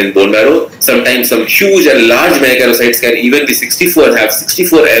commonly found in bone marrow. Sometimes some huge and large megakaryocytes can even be 64, have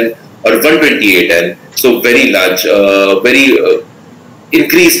 64N or 128N, so very large, very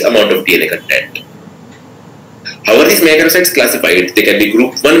increased amount of DNA content. How are these megakaryocytes classified? They can be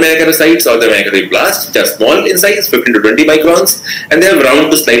group 1 megakaryocytes or the megakaryoblast, which are small in size, 15 to 20 microns, and they have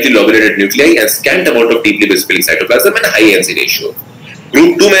round to slightly lobulated nuclei and scant amount of deeply basophilic cytoplasm and high NC ratio.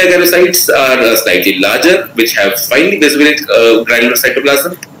 Group 2 megakaryocytes are slightly larger, which have finely basophilic granular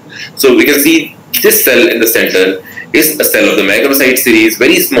cytoplasm. So we can see this cell in the center is a cell of the megakaryocyte series,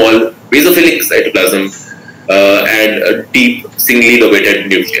 very small basophilic cytoplasm and a deep singly lobated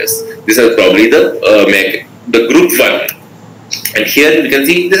nucleus. These are probably the group 1, and here we can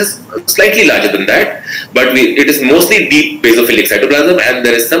see this is slightly larger than that, but it is mostly deep basophilic cytoplasm, and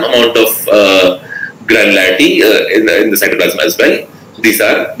there is some amount of granularity in the cytoplasm as well. These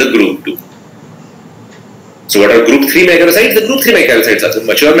are the group 2. So what are group 3 megakaryocytes? The group 3 megakaryocytes are the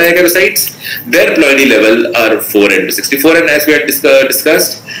mature megakaryocytes. Their ploidy level are 4N to 64N, as we had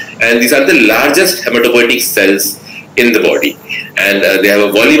discussed, and these are the largest hematopoietic cells in the body, and they have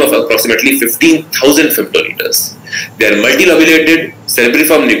a volume of approximately 15,000 femtoliters. They are multilobulated,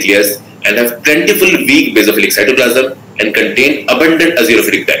 cerebriform nucleus, and have plentiful weak basophilic cytoplasm and contain abundant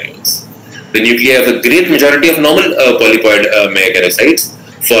azurophilic granules. The nuclei have a great majority of normal polypoid megakaryocytes,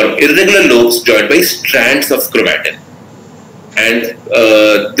 form irregular lobes joined by strands of chromatin. And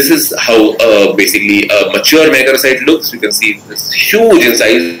this is how basically a mature megakaryocyte looks. You can see this huge in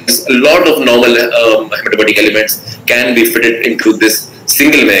size. A lot of normal hematopoietic elements can be fitted into this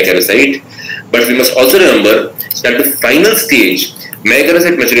single megakaryocyte. But we must also remember that the final stage,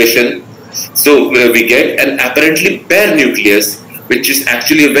 megakaryocyte maturation, so we get an apparently bare nucleus, which is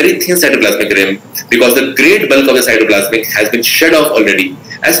actually a very thin cytoplasmic rim, because the great bulk of the cytoplasmic has been shed off already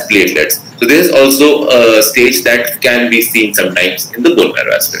as platelets. So there is also a stage that can be seen sometimes in the bone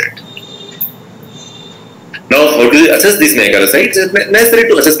marrow aspirate. Now, how do you assess these megakaryocytes? It's necessary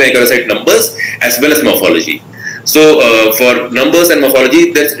to assess megakaryocyte numbers as well as morphology. So for numbers and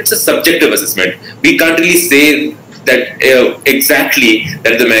morphology, it's a subjective assessment. We can't really say that exactly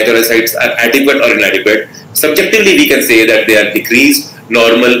that the megakaryocytes are adequate or inadequate. Subjectively, we can say that they are decreased,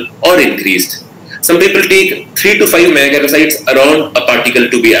 normal, or increased. Some people take 3 to 5 megakaryocytes around a particle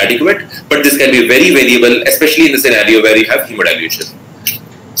to be adequate, but this can be very variable, especially in the scenario where you have hemodilution.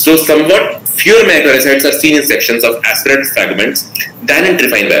 So somewhat fewer megakaryocytes are seen in sections of aspirate fragments than in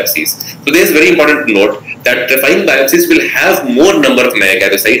trifine biopsies. So this is very important to note that trephyne biopsies will have more number of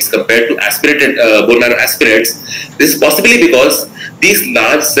megakaryocytes compared to aspirated bone marrow aspirates. This is possibly because these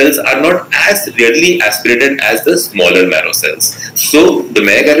large cells are not as readily aspirated as the smaller marrow cells. So the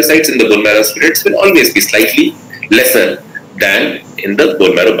megakaryocytes in the bone marrow aspirates will always be slightly lesser than in the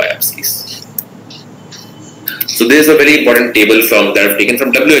bone marrow biopsies. So there is a very important table that I've taken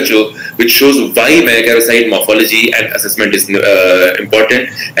from WHO, which shows why megakaryocyte morphology and assessment is important,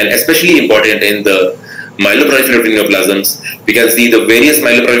 and especially important in the myeloproliferative neoplasms. We can see the various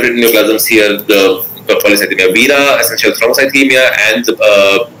myeloproliferative neoplasms here, the polycythemia vera, essential thrombocythemia, and the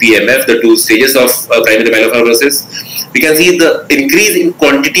PMF, the two stages of primary myelofibrosis. We can see the increase in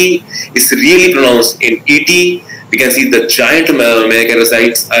quantity is really pronounced in ET. We can see the giant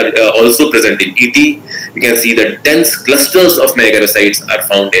megakaryocytes are also present in ET. We can see that dense clusters of megakaryocytes are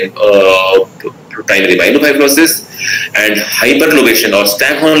found in primary myelofibrosis, and hyperlobation or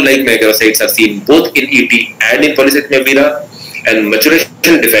staghorn-like megakaryocytes are seen both in ET and in polycythemia vera, and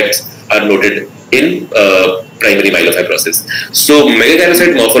maturation defects are noted in primary myelofibrosis. So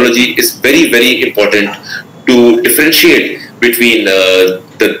megakaryocyte morphology is very, very important to differentiate between the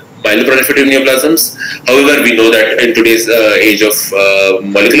myeloproliferative neoplasms. However, we know that in today's age of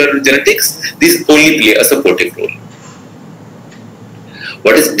molecular genetics, these only play a supportive role.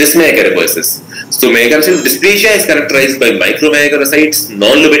 What is dysmegakaryosis? So megakaryocyte dysplasia is characterized by micromegakaryocytes,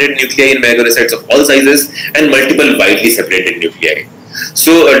 non-lobated nuclei in megakaryocytes of all sizes, and multiple widely separated nuclei.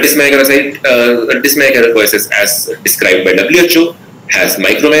 So dysmegakaryosis, as described by WHO, has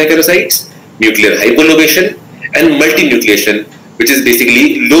micromegakaryocytes, nuclear hypolobation, and multinucleation, which is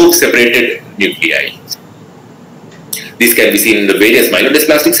basically lobe-separated nuclei. These can be seen in the various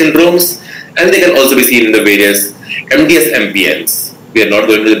myelodysplastic syndromes, and they can also be seen in the various MDS-MPNs. We are not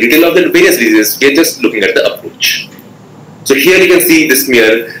going into the detail of the various diseases, we are just looking at the approach. So here you can see this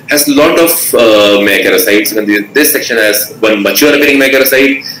smear has a lot of megakaryocytes, and this section has one mature appearing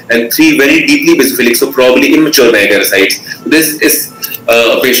megakaryocyte and 3 very deeply basophilic, so probably immature megakaryocytes. This is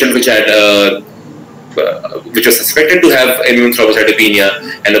a patient which had which was suspected to have immune thrombocytopenia,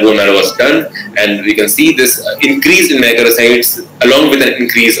 and the bone marrow was done, and we can see this increase in megakaryocytes along with an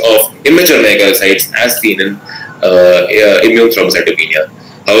increase of immature megakaryocytes as seen in immune thrombocytopenia.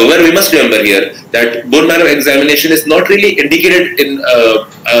 However, we must remember here that bone marrow examination is not really indicated in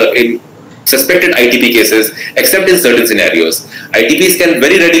suspected ITP cases except in certain scenarios. ITPs can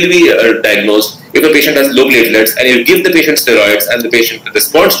very readily be diagnosed if a patient has low platelets, and you give the patient steroids and the patient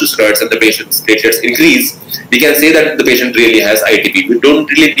responds to steroids and the patient's platelets increase, we can say that the patient really has ITP. We don't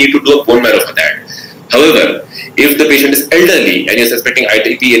really need to do a bone marrow for that. However, if the patient is elderly and you're suspecting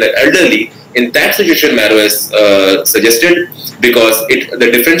ITP in an elderly, in that situation marrow is suggested, because the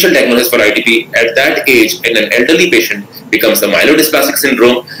differential diagnosis for ITP at that age in an elderly patient becomes a myelodysplastic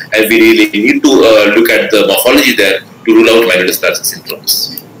syndrome, and we really need to look at the morphology there to rule out myelodysplastic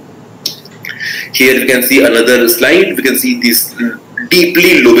syndromes. Here we can see another slide. We can see these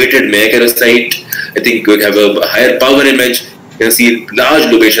deeply lobated megakaryocyte. I think we have a higher power image. You can see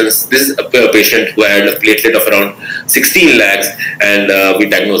large lobations. This is a patient who had a platelet of around 16 lakhs, and we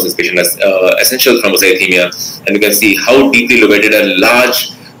diagnosed this patient as essential thrombocythemia. And you can see how deeply lobated and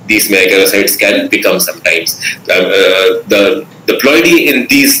large these megakaryocytes can become sometimes. The ploidy in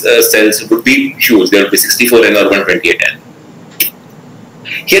these cells would be huge. There would be 64 N or 128 N.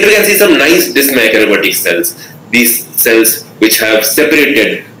 Here we can see some nice dysmegakaryotic cells. These cells which have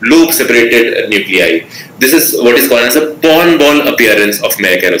separated, lobe-separated nuclei. This is what is called as a pawn ball appearance of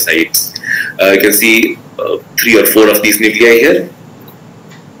megakaryocytes. You can see 3 or 4 of these nuclei here.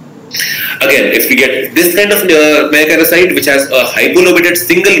 Again, if we get this kind of megakaryocyte which has a hypolobated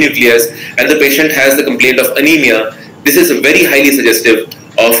single nucleus and the patient has the complaint of anemia, this is very highly suggestive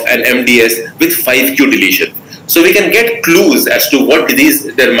of an MDS with 5q deletion. So we can get clues as to what disease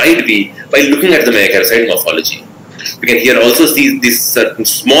there might be by looking at the megakaryocyte morphology. We can here also see these certain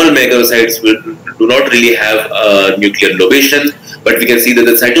small megakaryocytes do not really have nuclear lobation, but we can see that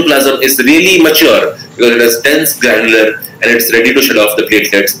the cytoplasm is really mature because it is dense, granular, and it's ready to shed off the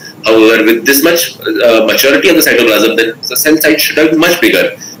platelets. However, with this much maturity of the cytoplasm, then the cell size should have been much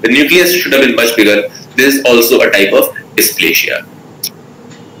bigger. The nucleus should have been much bigger. This is also a type of dysplasia.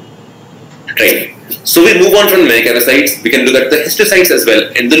 Right. So we move on from megakaryocytes. We can look at the histiocytes as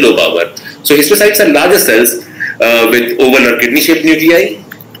well in the low power. So histiocytes are larger cells with oval or kidney-shaped nuclei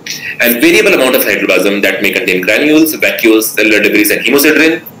and variable amount of cytoplasm that may contain granules, vacuoles, cellular debris, and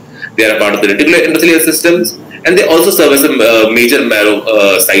hemosiderin. They are a part of the reticular endothelial systems, and they also serve as a major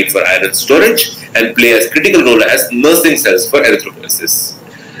marrow site for iron storage and play a critical role as nursing cells for erythrocytosis.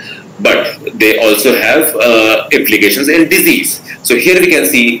 But they also have implications in disease. So here we can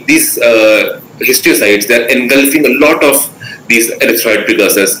see these histiocytes, they're engulfing a lot of these erythroid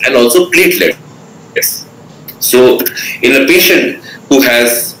precursors and also platelets. So in a patient who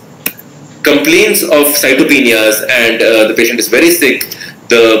has complaints of cytopenias and the patient is very sick,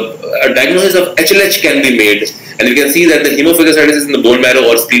 the diagnosis of HLH can be made, and you can see that the hemophagocytosis in the bone marrow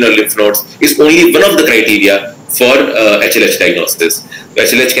or spleen or lymph nodes is only one of the criteria for HLH diagnosis.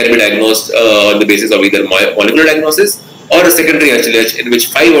 HLH can be diagnosed on the basis of either molecular diagnosis or a secondary HLH in which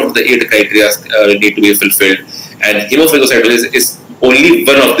 5 out of the 8 criteria need to be fulfilled, and hemophagocytosis is only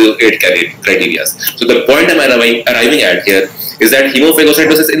one of the 8 criteria. So the point I'm arriving at here is that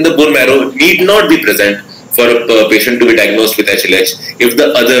hemophagocytosis in the bone marrow need not be present for a patient to be diagnosed with HLH if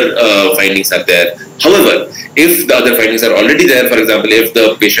the other findings are there. However, if the other findings are already there, for example, if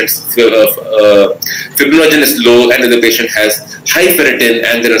the patient's fibrinogen is low and the patient has high ferritin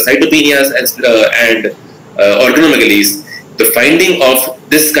and there are cytopenias and organomegalies, the finding of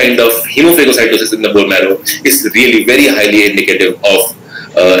this kind of hemophagocytosis in the bone marrow is really very highly indicative of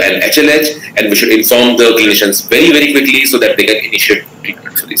an HLH, and we should inform the clinicians very, very quickly so that they can initiate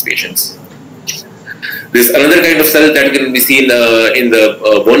treatment for these patients. There's another kind of cell that can be seen in the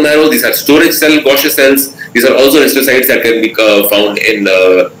bone marrow. These are storage cell, Gaucher cells. These are also histiocytes that can be found in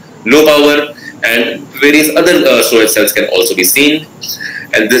low power, and various other storage cells can also be seen.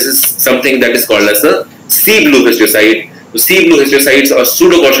 And this is something that is called as a C-blue histiocyte. The C-blue histiocytes or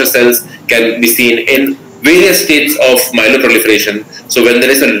pseudo-Gaucher cells can be seen in various states of myeloproliferation. So when there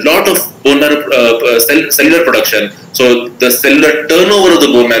is a lot of bone marrow cellular production, so the cellular turnover of the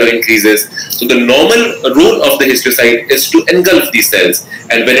bone marrow increases. So the normal role of the histiocyte is to engulf these cells,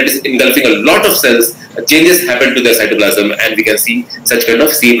 and when it is engulfing a lot of cells, changes happen to the cytoplasm, and we can see such kind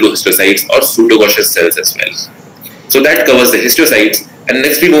of C-blue histiocytes or pseudo-Gaucher cells as well. So that covers the histiocytes. And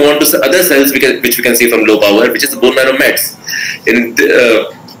next we move on to other cells which we can see from low power, which is the bone marrow mets. In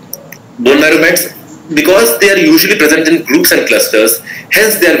the, bone marrow mets, because they are usually present in groups and clusters,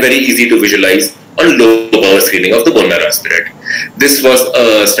 hence they are very easy to visualize on low power screening of the bone marrow aspirate. This was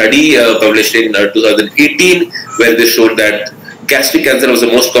a study published in 2018 where they showed that gastric cancer was the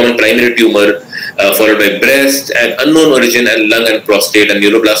most common primary tumor, followed by breast and unknown origin and lung and prostate and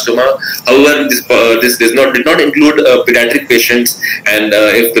neuroblastoma. However, this did not include pediatric patients, and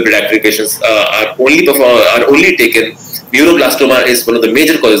if the pediatric patients are only taken, neuroblastoma is one of the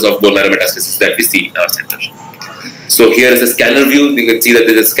major causes of bone marrow metastasis that we see in our center. So here is a scanner view. You can see that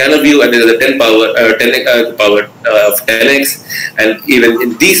there is a scanner view and there is a 10 power of 10x, and even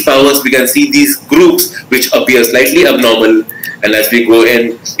in these powers we can see these groups which appear slightly abnormal. And as we go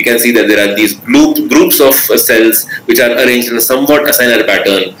in, we can see that there are these groups of cells which are arranged in a somewhat acinar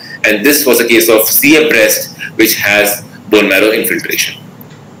pattern. And this was a case of CA breast, which has bone marrow infiltration.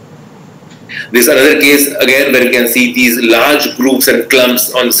 This is another case again where we can see these large groups and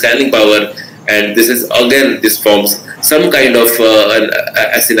clumps on scanning power. And this is again, this forms some kind of an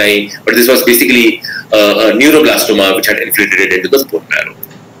acini, but this was basically a neuroblastoma which had infiltrated into the bone marrow.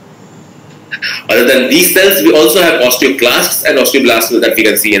 Other than these cells, we also have osteoclasts and osteoblasts that we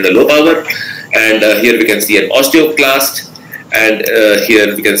can see in the low power. And here we can see an osteoclast, and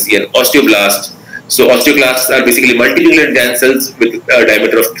here we can see an osteoblast. So osteoclasts are basically multinucleated gland cells with a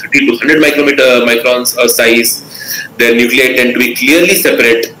diameter of 30 to 100 microns size. Their nuclei tend to be clearly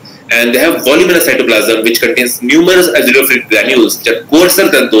separate, and they have voluminous cytoplasm which contains numerous acidophilic granules which are coarser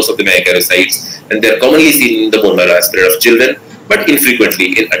than those of the megakaryocytes, and they are commonly seen in the bone marrow aspirate of children, but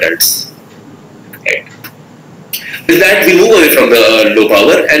infrequently in adults. Right. With that, we move away from the low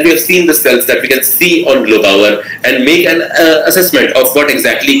power, and we have seen the cells that we can see on low power and make an assessment of what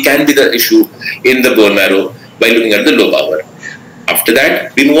exactly can be the issue in the bone marrow by looking at the low power. After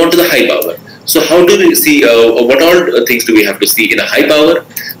that, we move on to the high power. So how do we see, what all things do we have to see in a high power?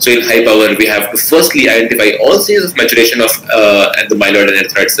 So in high power, we have to firstly identify all stages of maturation of the myeloid and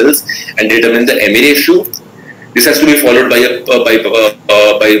erythroid cells and determine the MA ratio. This has to be followed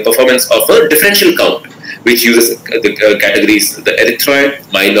by performance of a differential count, which uses the categories the erythroid,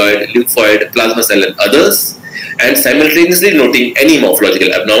 myeloid, lymphoid, plasma cell, and others, and simultaneously noting any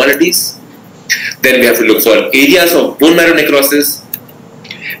morphological abnormalities. Then we have to look for areas of bone marrow necrosis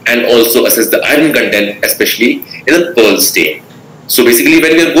and also assess the iron content, especially in the pearl stain. So basically,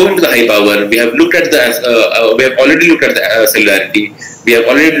 when we are going to the high power, we have looked at the we have already looked at the cellularity, we have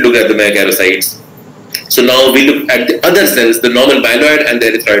already looked at the megakaryocytes. So now we look at the other cells, the normal myeloid and the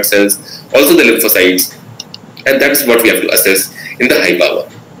erythroid cells, also the lymphocytes, and that is what we have to assess in the high power.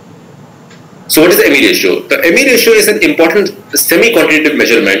 So what is the ME ratio? The ME ratio is an important semi-quantitative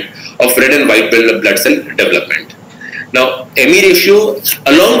measurement of red and white blood cell development. Now, ME ratio,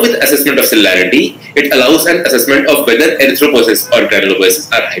 along with assessment of cellularity, it allows an assessment of whether erythropoiesis or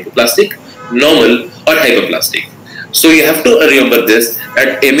granulopoiesis are hypoplastic normal or hyperplastic. So you have to remember this,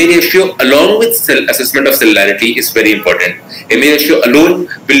 that MA ratio along with assessment of cellularity is very important. MA ratio alone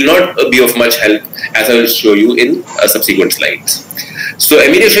will not be of much help, as I will show you in subsequent slides. So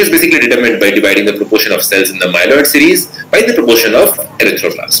MA ratio is basically determined by dividing the proportion of cells in the myeloid series by the proportion of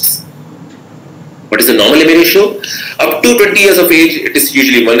erythroblasts. What is the normal MA ratio? Up to 20 years of age, it is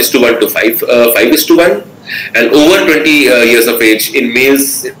usually 1:1 to 5:1. And over 20 years of age, in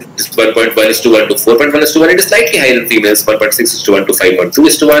males, it is 1.1:1 to 4.1:1. It is slightly higher in females, 1.6:1 to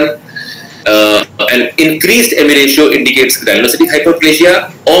 5.2:1. An increased MA ratio indicates granulocytic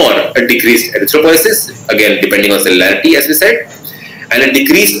hyperplasia or a decreased erythropoiesis, again depending on cellularity, as we said. And a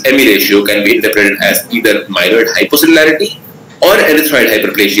decreased MA ratio can be interpreted as either myeloid hypocellularity or erythroid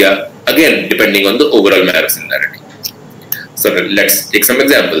hyperplasia, again depending on the overall marrow cellularity. So let's take some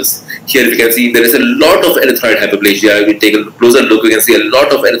examples. Here we can see there is a lot of erythroid hyperplasia. If we take a closer look, we can see a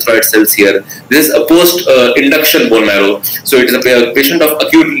lot of erythroid cells here. This is a post-induction bone marrow. So it is a patient of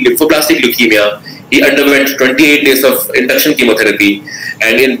acute lymphoblastic leukemia. He underwent 28 days of induction chemotherapy,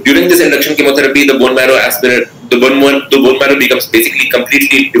 and during this induction chemotherapy, the bone marrow becomes basically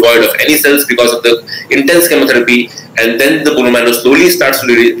completely devoid of any cells because of the intense chemotherapy, and then the bone marrow slowly starts to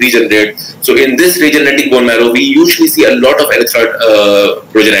regenerate. So in this regenerating bone marrow, we usually see a lot of erythroid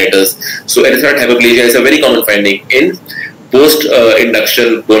progenitors. So erythroid hyperplasia is a very common finding in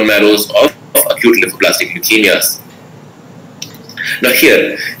post-induction bone marrows of acute lymphoblastic leukemias. Now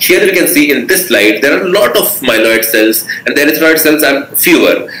here we can see in this slide, there are a lot of myeloid cells and the erythroid cells are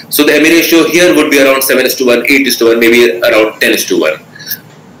fewer. So the MA ratio here would be around 7:1, 8:1, maybe around 10:1.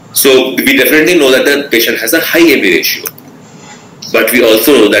 So we definitely know that the patient has a high MA ratio. But we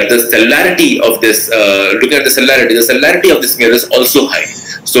also know that the cellularity of this, looking at the cellularity of this smear is also high.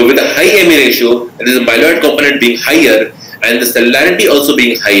 So with a high MA ratio, there is a myeloid component being higher and the cellularity also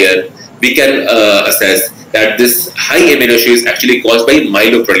being higher, we can assess that this high MA ratio is actually caused by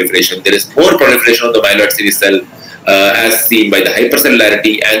myeloproliferation. There is more proliferation of the myeloid series cell as seen by the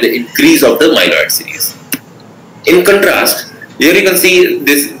hypercellularity and the increase of the myeloid series. In contrast, here you can see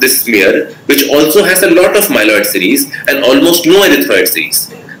this smear, which also has a lot of myeloid series and almost no erythroid series.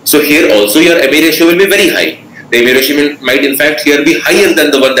 So here also your MA ratio will be very high. The MA ratio might in fact here be higher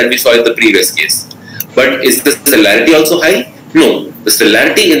than the one that we saw in the previous case. But is the cellularity also high? No. The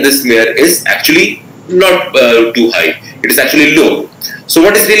cellularity in this smear is actually not too high. It is actually low. So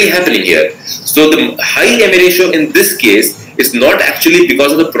what is really happening here? So the high MA ratio in this case is not actually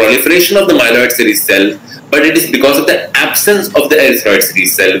because of the proliferation of the myeloid series cell, but it is because of the absence of the erythroid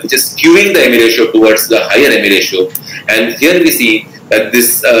series cell, which is skewing the MA ratio towards the higher MA ratio. And here we see that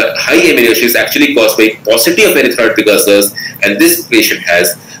this high MA ratio is actually caused by paucity of erythroid precursors, and this patient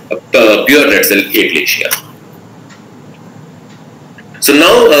has a pure red cell aplasia. So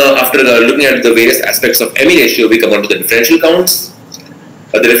now, after looking at the various aspects of MA ratio, we come on to the differential counts.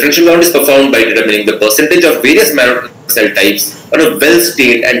 The differential count is performed by determining the percentage of various marrow cell types on a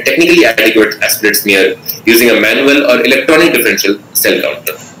well-stained and technically adequate aspirate smear using a manual or electronic differential cell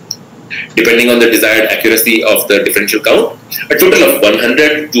counter. Depending on the desired accuracy of the differential count, a total of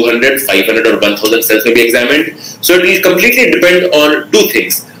 100, 200, 500 or 1000 cells may be examined. So it will completely depend on two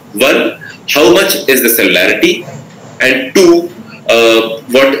things. One, how much is the cellularity, and two,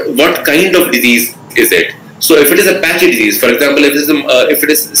 what kind of disease is it. So if it is a patchy disease, for example, if it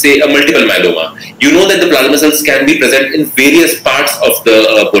is say a multiple myeloma, you know that the plasma cells can be present in various parts of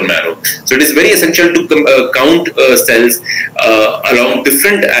the bone marrow. So it is very essential to count cells along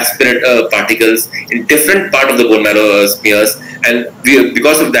different aspirate particles in different part of the bone marrow smears, and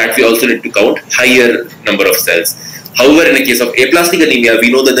because of that we also need to count higher number of cells. However, in the case of aplastic anemia, we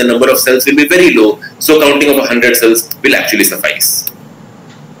know that the number of cells will be very low, so counting of 100 cells will actually suffice.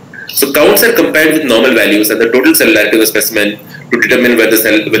 So counts are compared with normal values and the total cellularity of a specimen to determine whether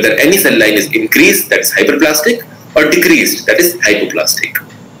any cell line is increased, that is hyperplastic, or decreased, that is hypoplastic.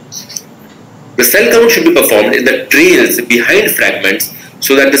 The cell count should be performed in the trails behind fragments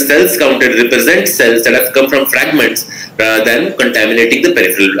so that the cells counted represent cells that have come from fragments rather than contaminating the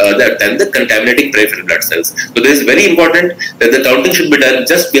peripheral blood cells. So this is very important that the counting should be done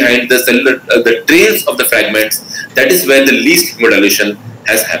just behind the trails of the fragments. That is where the least hemodilution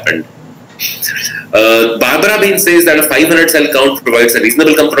has happened. Barbara Bain says that a 500 cell count provides a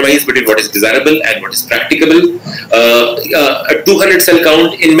reasonable compromise between what is desirable and what is practicable. A 200 cell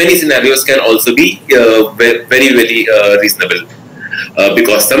count in many scenarios can also be very reasonable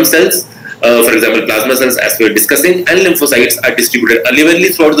because some cells, for example plasma cells as we were discussing, and lymphocytes are distributed unevenly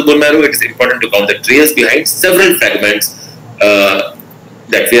throughout the bone marrow. It is important to count the trails behind several fragments that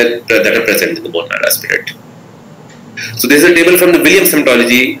are present in the bone marrow aspirate. So this is a table from the Williams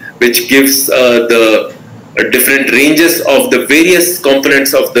Hematology which gives the different ranges of the various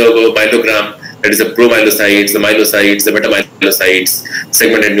components of the myelogram. That is the promyelocytes, the myelocytes, the metamyelocytes,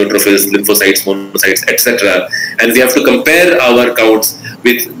 segmented neutrophils, lymphocytes, monocytes, etc. And we have to compare our counts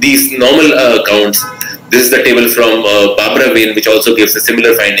with these normal counts. This is the table from Barbara Vane, which also gives the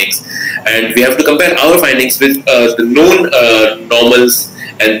similar findings. And we have to compare our findings with the known normals,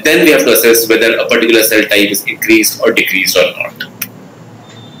 and then we have to assess whether a particular cell type is increased or decreased or not.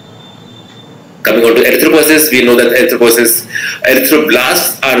 Coming on to erythropoiesis, we know that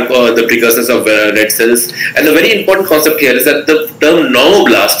erythroblasts are the precursors of red cells. And the very important concept here is that the term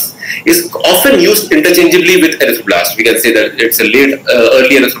normoblasts is often used interchangeably with erythroblast. We can say that it's a late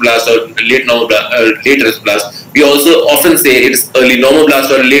early erythroblast or late erythroblast. We also often say it's early normoblast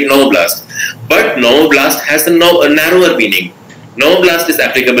or late normoblast. But normoblast has a narrower meaning. Normoblast is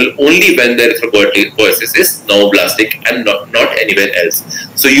applicable only when the erythropoiesis is normoblastic and not anywhere else.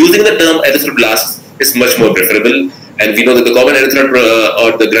 So using the term erythroblast is much more preferable. And we know that the common erythroid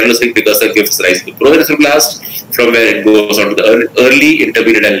or the granulocytic precursor gives rise to proerythroblast, from where it goes on to the early,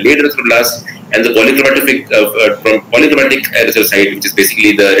 intermediate, and late erythroblast, and the from polychromatic erythrocyte, which is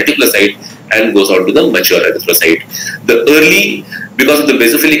basically the reticulocyte, and goes on to the mature erythrocyte. The early, because of the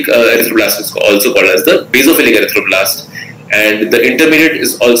basophilic erythroblast, is also called as the basophilic erythroblast, and the intermediate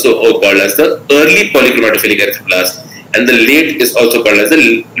is also called as the early polychromatophilic erythroblast, and the late is also called as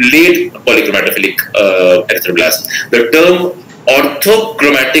the late polychromatophilic erythroblast. The term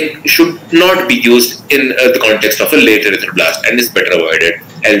orthochromatic should not be used in the context of a late erythroblast and is better avoided.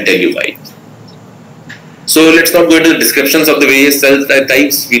 I'll tell you why. So let's not go into the descriptions of the various cell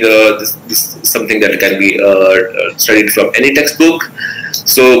types. This is something that can be studied from any textbook.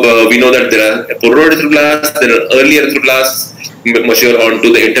 So we know that there are proerythroblasts, there are early erythroblasts, mature on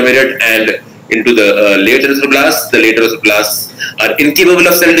to the intermediate and into the late erythroblasts. The late erythroblasts are incapable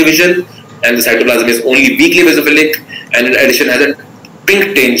of cell division, and the cytoplasm is only weakly basophilic, and in addition has a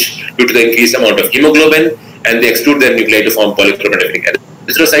pink tinge due to the increased amount of hemoglobin, and they extrude their nuclei to form polychromatophilic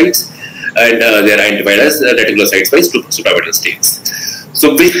erythrocytes, and they are identified as reticulocytes by supraorbital states.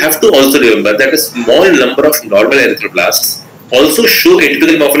 So we have to also remember that a small number of normal erythroblasts also show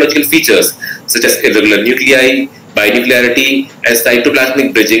atypical morphological features such as irregular nuclei, binuclearity, and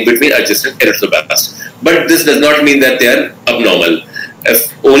cytoplasmic bridging between adjacent erythroblasts. But this does not mean that they are abnormal.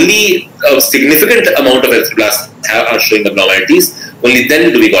 If only a significant amount of erythroblasts are showing abnormalities, only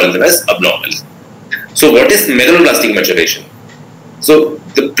then do we call them as abnormal. So what is megaloblastic maturation? So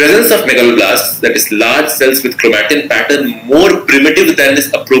the presence of megaloblasts, that is large cells with chromatin pattern more primitive than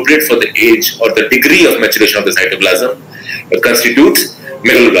is appropriate for the age or the degree of maturation of the cytoplasm, constitutes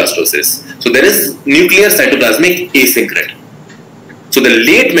megaloblastosis. So there is nuclear cytoplasmic asynchrony. So the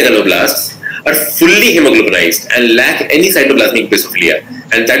late megaloblasts are fully hemoglobinized and lack any cytoplasmic basophilia,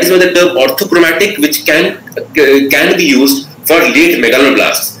 and that is why the term orthochromatic, which can be used for late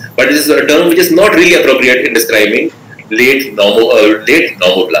megaloblasts, but it is a term which is not really appropriate in describing late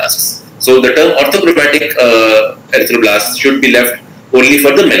normoblasts. So the term orthochromatic erythroblasts should be left only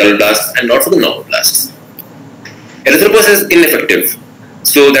for the megaloblasts and not for the normoblasts. Erythropoiesis is ineffective,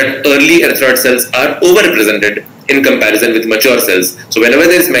 so that early erythroid cells are overrepresented in comparison with mature cells. So whenever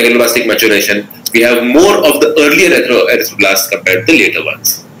there is megaloblastic maturation, we have more of the earlier erythroblasts compared to the later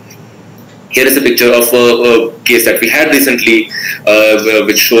ones. Here is a picture of a case that we had recently,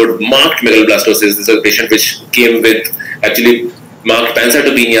 which showed marked megaloblastosis. This is a patient which came with actually marked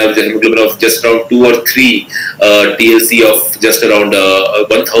pancytopenia with a hemoglobin of just around 2 or 3, TLC of just around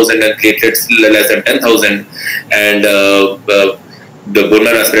 1,000 and platelets less than 10,000, and the bone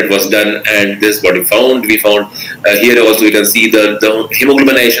marrow aspirate was done, and this is what we found. We found here also we can see the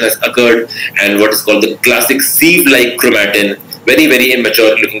hemoglobination has occurred, and what is called the classic sieve-like chromatin, very, very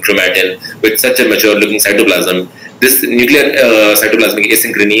immature looking chromatin with such a mature looking cytoplasm. This nuclear cytoplasmic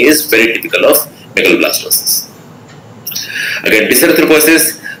asynchrony is very typical of megaloblastosis. Again,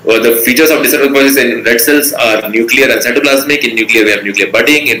 dyserythropoiesis. The features of dyserythropoiesis in red cells are nuclear and cytoplasmic. In nuclear, we have nuclear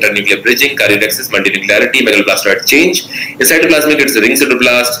budding, internuclear bridging, karyodesis, multinuclearity, megaloblastoid change. In cytoplasmic, it's ring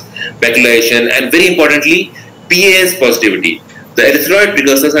cytoblast, baculation, and very importantly, PAS positivity. The erythroid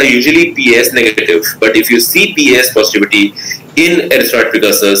precursors are usually PAS negative, but if you see PAS positivity in erythroid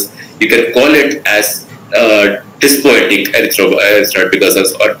precursors, you can call it as dyspoetic erythroid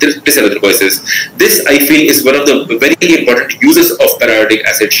precursors or dyserythropoiesis. This, I feel, is one of the very important uses of periodic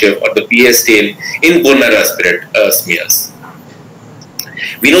acid shift or the PAS stain in bone marrow aspirate smears.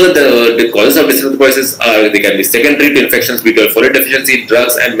 We know that the causes of dyserythropoiesis they can be secondary to infections, B12 folate deficiency,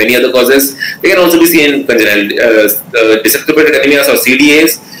 drugs, and many other causes. They can also be seen in congenital dyserythropoietic anemias or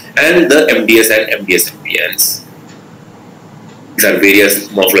CDAs and the MDS and MDS-MPNs. These are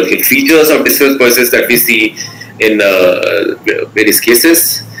various morphological features of dysbiosis that we see in various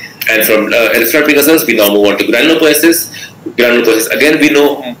cases. And from erythroid precursors, we now move on to granulopoiesis. Granulopoiesis, again, we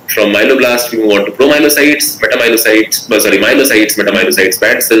know from myeloblast, we move on to promyelocytes, metamyelocytes, myelocytes, metamyelocytes,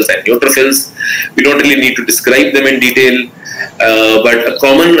 band cells, and neutrophils. We don't really need to describe them in detail, but a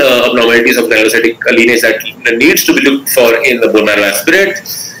common abnormalities of granulocytic lineage that needs to be looked for in the bone marrow aspirate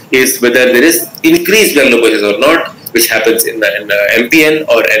is whether there is increased granulopoiesis or not, which happens in an MPN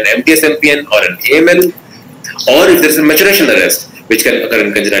or an MTS MPN or an AML, or if there is a maturation arrest, which can occur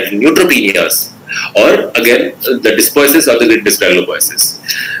in congenital neutropenias, or again the dysbiosis or the granulopoiesis.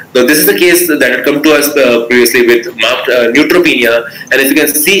 Now this is the case that had come to us previously with marked neutropenia, and if you can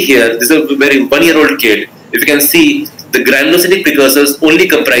see here, this is a very 1-year-old kid. If you can see, the granulocytic precursors only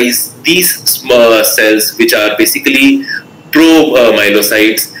comprise these small cells, which are basically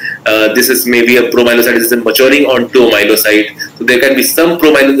promyelocytes. This is maybe a promyelocyte, this is maturing onto a myelocyte. So there can be some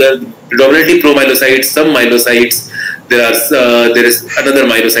predominantly promyelocytes, some myelocytes. There is another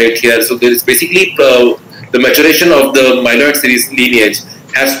myelocyte here. So there is basically the maturation of the myeloid series lineage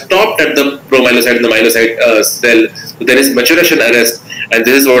has stopped at the promyelocyte and the myelocyte cell. So there is maturation arrest, and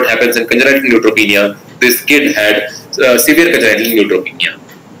this is what happens in congenital neutropenia. This kid had severe congenital neutropenia.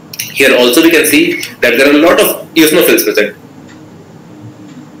 Here also we can see that there are a lot of eosinophils present.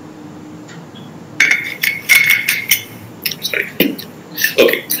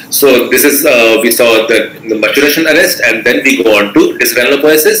 Okay, so this is we saw the maturation arrest, and then we go on to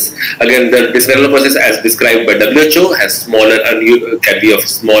dysgranulopoiesis. Again, the dysgranulopoiesis, as described by WHO, has can be of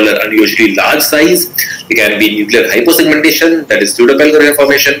smaller, unusually large size. It can be nuclear hyposegmentation, that is pseudopellular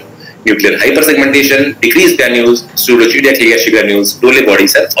formation, nuclear hypersegmentation, decreased granules, pseudo-celiac granules, dole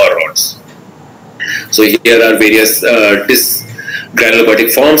bodies, and or rods. So here are various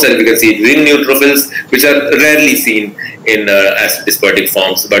dysgranulopoietic forms, and we can see ring neutrophils, which are rarely seen in as dysbiotic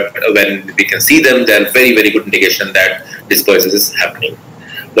forms, but when we can see them, they are very, very good indication that dysbiosis is happening.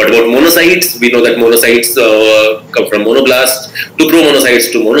 What about monocytes? We know that monocytes come from monoblasts to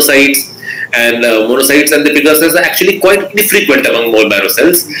promonocytes to monocytes, and monocytes and the precursors are actually quite infrequent among bone marrow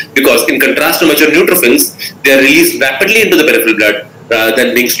cells, because in contrast to mature neutrophils, they are released rapidly into the peripheral blood rather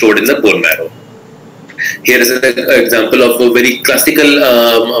than being stored in the bone marrow. Here is an example of a very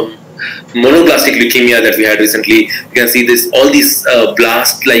classical monoblastic leukemia that we had recently. You can see this, all these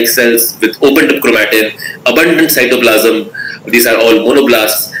blast-like cells with open tip chromatin, abundant cytoplasm. These are all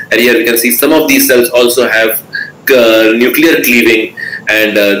monoblasts, and here we can see some of these cells also have nuclear cleaving,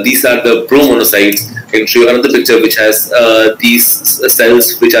 and these are the promonocytes. I can show you another picture which has these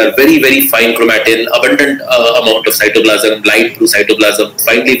cells which are very, very fine chromatin, abundant amount of cytoplasm, light blue cytoplasm,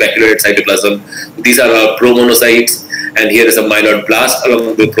 finely vacuolated cytoplasm. These are our promonocytes, and here is a myeloid blast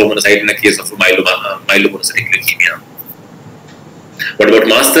along with promonocyte in the case of myelomonocytic leukemia. What about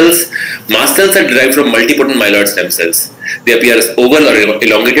mast cells? Mast cells are derived from multipotent myeloid stem cells. They appear as oval or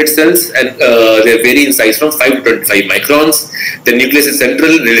elongated cells, and they vary in size from 5 to 25 microns. The nucleus is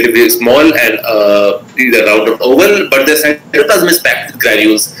central, relatively small, and either round or oval, but the cytoplasm is packed with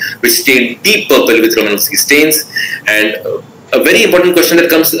granules which stain deep purple with Romanowski stains. And a very important question that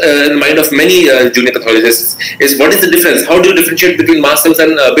comes in the mind of many junior pathologists is, what is the difference? How do you differentiate between mast cells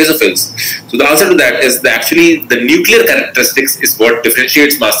and basophils? So the answer to that is that actually the nuclear characteristics is what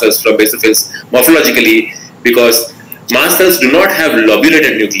differentiates mast cells from basophils morphologically, because mast cells do not have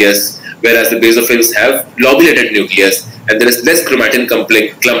lobulated nucleus, whereas the basophils have lobulated nucleus, and there is less chromatin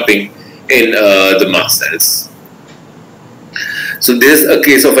clumping in the mast cells. So this is a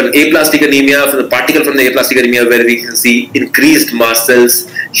case of an aplastic anemia, from the particle from the aplastic anemia, where we can see increased mast cells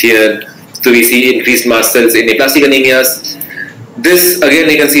here. So we see increased mast cells in aplastic anemias. This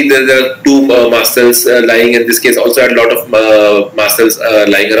again, you can see there are two mast cells lying. In this case, also had a lot of mast cells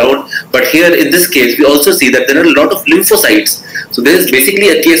lying around. But here in this case, we also see that there are a lot of lymphocytes. So this is basically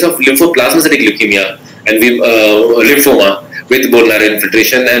a case of lymphoplasmacytic leukemia and lymphoma with bone marrow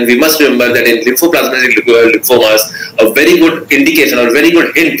infiltration. And we must remember that in lymphoplasmacytic lymphomas, a very good indication or a very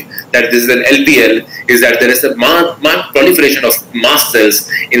good hint that this is an LPL is that there is a marked proliferation of mast cells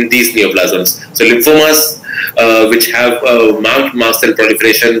in these neoplasms. So lymphomas which have marked mast cell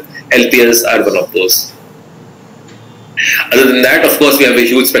proliferation, LPLs are one of those. Other than that, of course, we have a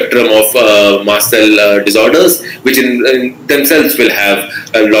huge spectrum of mast cell disorders, which in themselves will have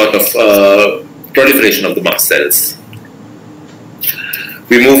a lot of proliferation of the mast cells.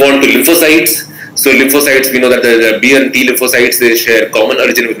 We move on to lymphocytes. So lymphocytes, we know that there are B and T lymphocytes. They share common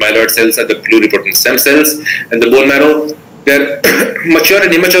origin with myeloid cells and the pluripotent stem cells. And the bone marrow, They're mature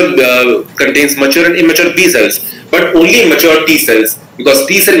and immature, contains mature and immature B cells, but only mature T cells, because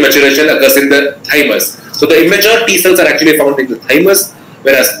T cell maturation occurs in the thymus. So the immature T cells are actually found in the thymus,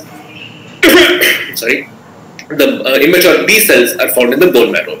 whereas the immature B cells are found in the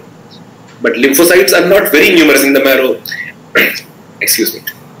bone marrow. But lymphocytes are not very numerous in the marrow. Excuse me.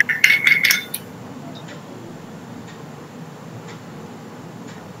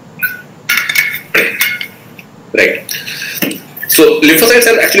 Right. So lymphocytes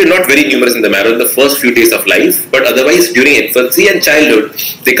are actually not very numerous in the marrow in the first few days of life, but otherwise during infancy and childhood,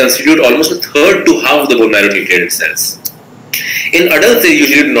 they constitute almost a third to half of the bone marrow nucleated cells. In adults, they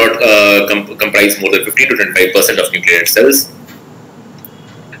usually do not comprise more than 15 to 25% of nucleated cells.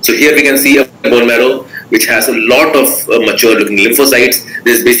 So here we can see a bone marrow which has a lot of mature looking lymphocytes.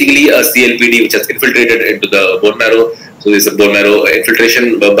 This is basically a CLPD which has infiltrated into the bone marrow. So this is a bone marrow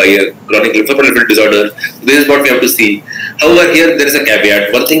infiltration by a chronic lymphoproliferative disorder. So this is what we have to see. However, here there is a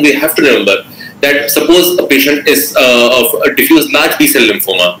caveat. One thing we have to remember, that suppose a patient is of a diffuse large B-cell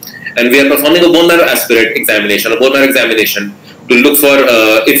lymphoma, and we are performing a bone marrow aspirate examination, a bone marrow examination to look for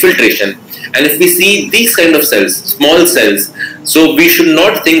infiltration. And if we see these kind of cells, small cells, so we should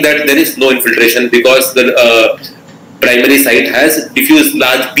not think that there is no infiltration, because the primary site has diffuse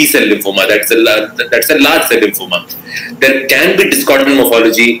large B-cell lymphoma. That's a large cell lymphoma. There can be discordant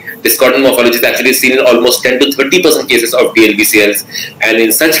morphology. Discordant morphology is actually seen in almost 10 to 30% cases of DLBCLs, and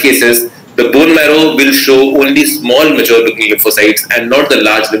in such cases, the bone marrow will show only small mature-looking lymphocytes and not the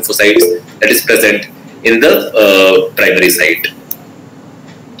large lymphocytes that is present in the primary site.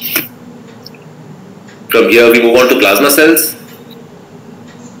 From here, we move on to plasma cells.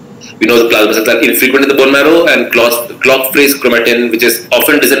 We know the plasma cells are infrequent in the bone marrow, and clock phase chromatin, which is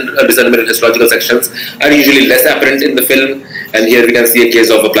often discernible in histological sections, are usually less apparent in the film. And here we can see a case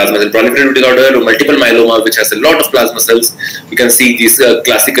of a plasma cell proliferative disorder or multiple myeloma, which has a lot of plasma cells. We can see these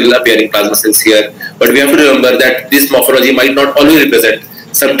classical appearing plasma cells here. But we have to remember that this morphology might not always represent.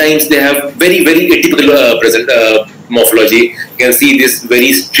 Sometimes they have very, very atypical morphology. You can see these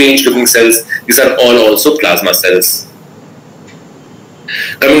very strange looking cells. These are all also plasma cells.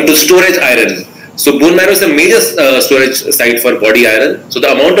 Coming to storage iron. So bone marrow is a major storage site for body iron. So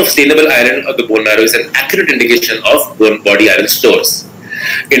the amount of stainable iron of the bone marrow is an accurate indication of body iron stores.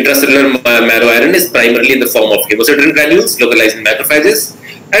 Intracellular marrow iron is primarily in the form of hemosiderin granules localized in macrophages,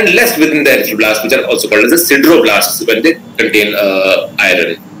 and less within the erythroblasts, which are also called as the sideroblasts when they contain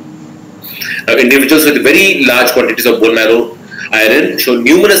iron. Now, individuals with very large quantities of bone marrow iron show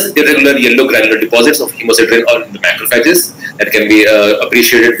numerous irregular yellow granular deposits of hemosiderin on the macrophages that can be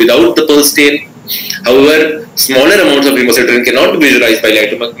appreciated without the Pearl stain. However, smaller amounts of hemosiderin cannot be visualized by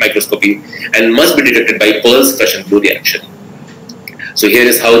light microscopy and must be detected by Pearl's fresh and blue reaction. So here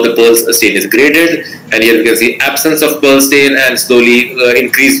is how the Pearl stain is graded, and here we can see absence of Pearl stain and slowly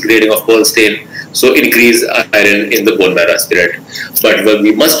increased grading of Pearl stain. So increase iron in the bone marrow aspirate. But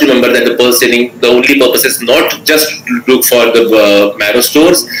we must remember that the Pearl staining, the only purpose is not just to look for the marrow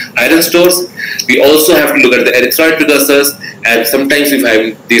stores, iron stores. We also have to look at the erythroid precursors, and sometimes we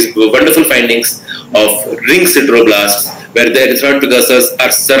find these wonderful findings of ring sideroblasts, where the erythroid precursors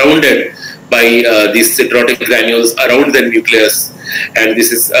are surrounded by these siderotic granules around the nucleus, and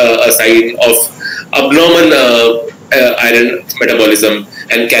this is a sign of abnormal iron metabolism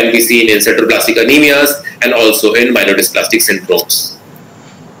and can be seen in sideroblastic anemias and also in myelodysplastic syndromes.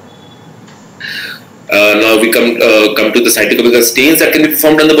 Now we come to the cytochemical stains that can be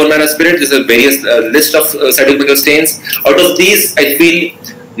performed on the bone marrow aspirate. This is a various list of cytochemical stains. Out of these, I feel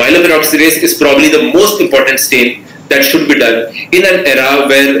myeloperoxidase is probably the most important stain that should be done in an era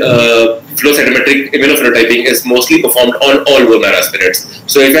where flow cytometric immunophenotyping is mostly performed on all bone marrow aspirates.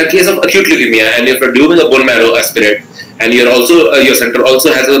 So if you have a case of acute leukemia and if you're doing a bone marrow aspirate, and you're also your center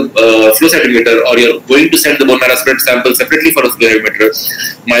also has a flow cytometer, or you're going to send the bone marrow aspirate sample separately for a flow cytometer,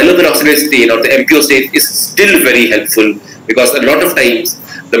 myeloperoxidase stain or the MPO stain is still very helpful, because a lot of times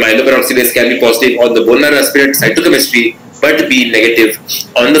the myeloperoxidase can be positive on the bone marrow aspirate cytochemistry but be negative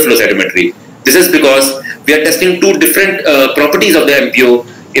on the flow cytometry. This is because we are testing two different properties of the MPO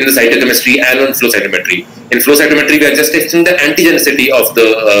in the cytochemistry and on flow cytometry. In flow cytometry, we are just testing the antigenicity of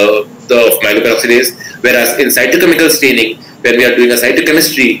the myeloperoxidase, whereas in cytochemical staining, when we are doing a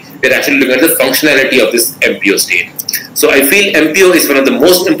cytochemistry, we are actually looking at the functionality of this MPO stain. So I feel MPO is one of the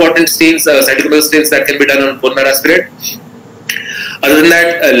most important stains, cytochemical stains that can be done on bone marrow aspirate. Other than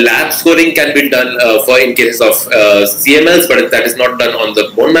that, lab scoring can be done for in cases of CMLs, but that is not done on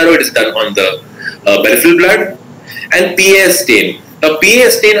the bone marrow, it is done on the peripheral blood. And PAS stain. Now,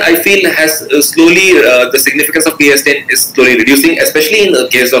 PAS stain, I feel, has slowly, the significance of PAS stain is slowly reducing, especially in the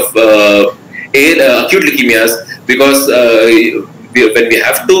case of acute leukemias, because when we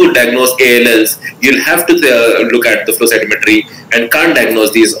have to diagnose ALLs, you'll have to look at the flow cytometry and can't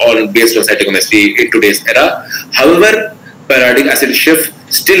diagnose these all based on cytochemistry in today's era. However, paradigm acid shift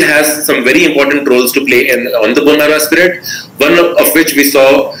still has some very important roles to play on the bone marrow aspirate, one of which we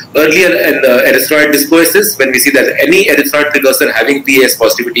saw earlier in erythroid dyspoiesis, when we see that any erythroid precursor having PAS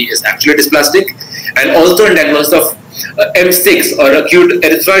positivity is actually dysplastic, and also in diagnosis of M6 or acute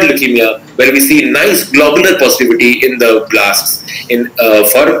erythroid leukemia, where we see nice globular positivity in the blasts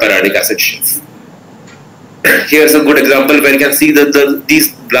for paradigm acid shift. Here's a good example where you can see that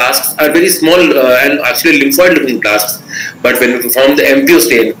these blasts are very small and actually lymphoid looking blasts, but when we perform the MPO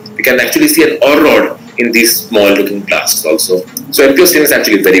stain, we can actually see an OR rod in these small looking blasts also. So MPO stain is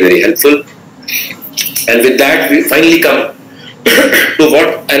actually very, very helpful. And with that, we finally come to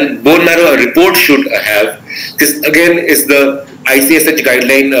what a bone marrow report should have. This again is the ICSH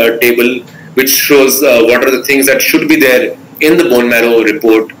guideline table, which shows what are the things that should be there in the bone marrow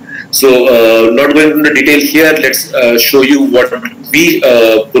report. So not going into detail here, let's show you what we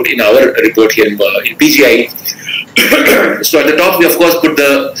put in our report here in PGI. So at the top, we of course put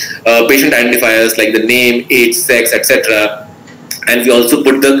the patient identifiers like the name, age, sex, etc. And we also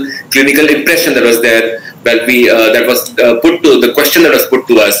put the clinical impression that was there, that put to the question that was put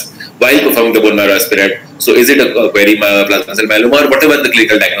to us while performing the bone marrow aspirate. So is it a query plasma cell myeloma, or whatever the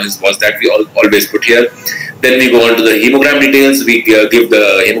clinical diagnosis was, that we always put here. Then we go on to the hemogram details. We give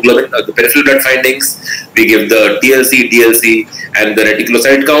the hemoglobin, the peripheral blood findings. We give the TLC, DLC, and the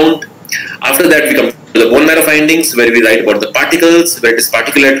reticulocyte count. After that, we come to the bone marrow findings, where we write about the particles, whether it is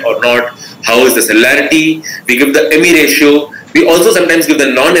particulate or not, how is the cellularity. We give the ME ratio. We also sometimes give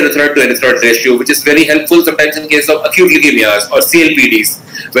the non-erythroid to erythroid ratio, which is very helpful sometimes in case of acute leukemias or CLPDs,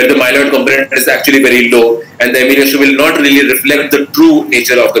 where the myeloid component is actually very low and the ME ratio will not really reflect the true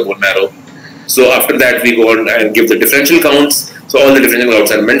nature of the bone marrow. So after that, we go on and give the differential counts. So all the differential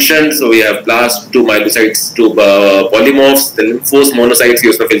counts are mentioned. So we have blasts, 2 myelocytes, 2 polymorphs, the lymphos, monocytes,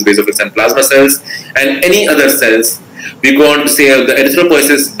 eosinophils, basophils, and plasma cells, and any other cells. We go on to say the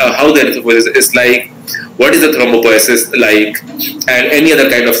erythropoiesis, how the erythropoiesis is like, what is the thrombopoiesis like, and any other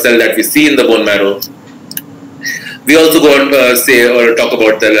kind of cell that we see in the bone marrow. We also go on to say or talk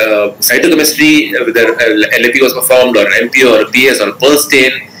about the cytochemistry, whether LAP was performed, or MPO, or PS, or Pearl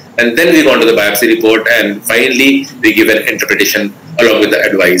stain. And then we go on to the biopsy report, and finally we give an interpretation along with the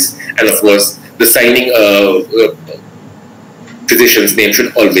advice. And of course, the signing physician's name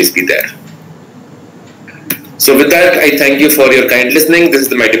should always be there. So with that, I thank you for your kind listening. This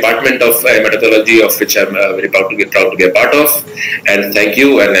is my department of hematology, of which I'm very proud to be a part of. And thank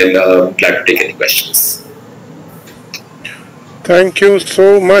you, and I'm glad to take any questions. Thank you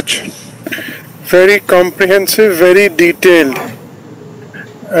so much. Very comprehensive, very detailed,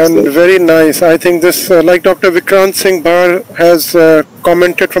 and very nice. I think this, like Dr. Vikrant Singh Bar has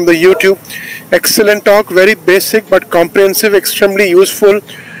commented from the YouTube, excellent talk, very basic but comprehensive, extremely useful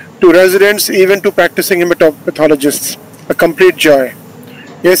to residents, even to practicing hematopathologists. A complete joy.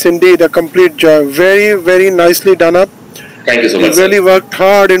 Yes, indeed, a complete joy. Very, very nicely done up. Thank you so much. You really worked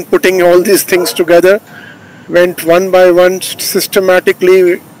hard in putting all these things together. Went one by one,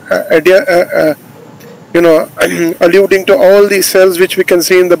 systematically, alluding to all these cells which we can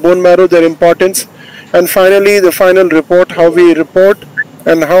see in the bone marrow, their importance, and finally the final report, how we report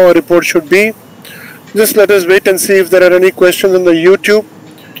and how a report should be. Just let us wait and see if there are any questions on the YouTube.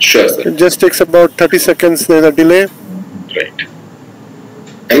 Sure, sir. It just takes about 30 seconds, there's a delay. Right.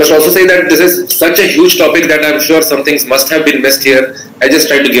 I must also say that this is such a huge topic that I'm sure some things must have been missed here. I just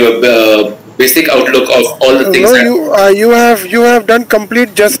tried to give a basic outlook of all the things. No, you have done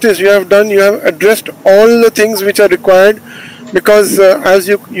complete justice. You have addressed all the things which are required, because as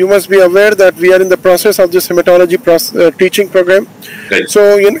you must be aware that we are in the process of this hematology teaching program. Right.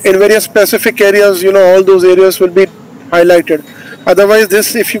 So in various specific areas, all those areas will be highlighted. Otherwise,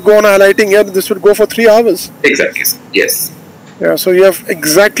 this, if you go on highlighting here, this would go for 3 hours. Exactly. Yes. Yeah. So you have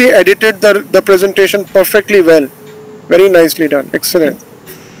exactly edited the presentation perfectly well. Very nicely done. Excellent.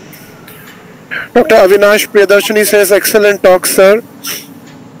 Dr. Avinash Priyadarshini says, excellent talk, sir.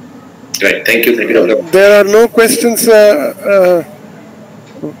 Right. Thank you, Doctor. There are no questions.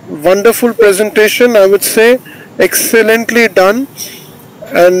 Wonderful presentation, I would say. Excellently done.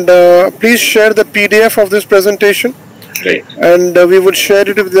 And please share the PDF of this presentation. Right. And we would share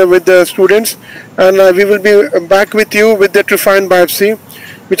it with the students. And we will be back with you with the refined biopsy,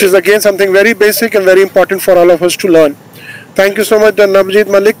 which is again something very basic and very important for all of us to learn. Thank you so much, NABHAJIT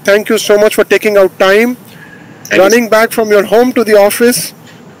Mallik. Thank you so much for taking out time, running back from your home to the office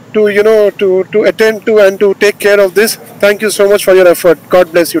to attend to and to take care of this. Thank you so much for your effort.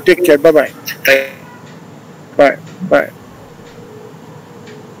 God bless you. Take care. Bye-bye. Thank you. Bye. Bye.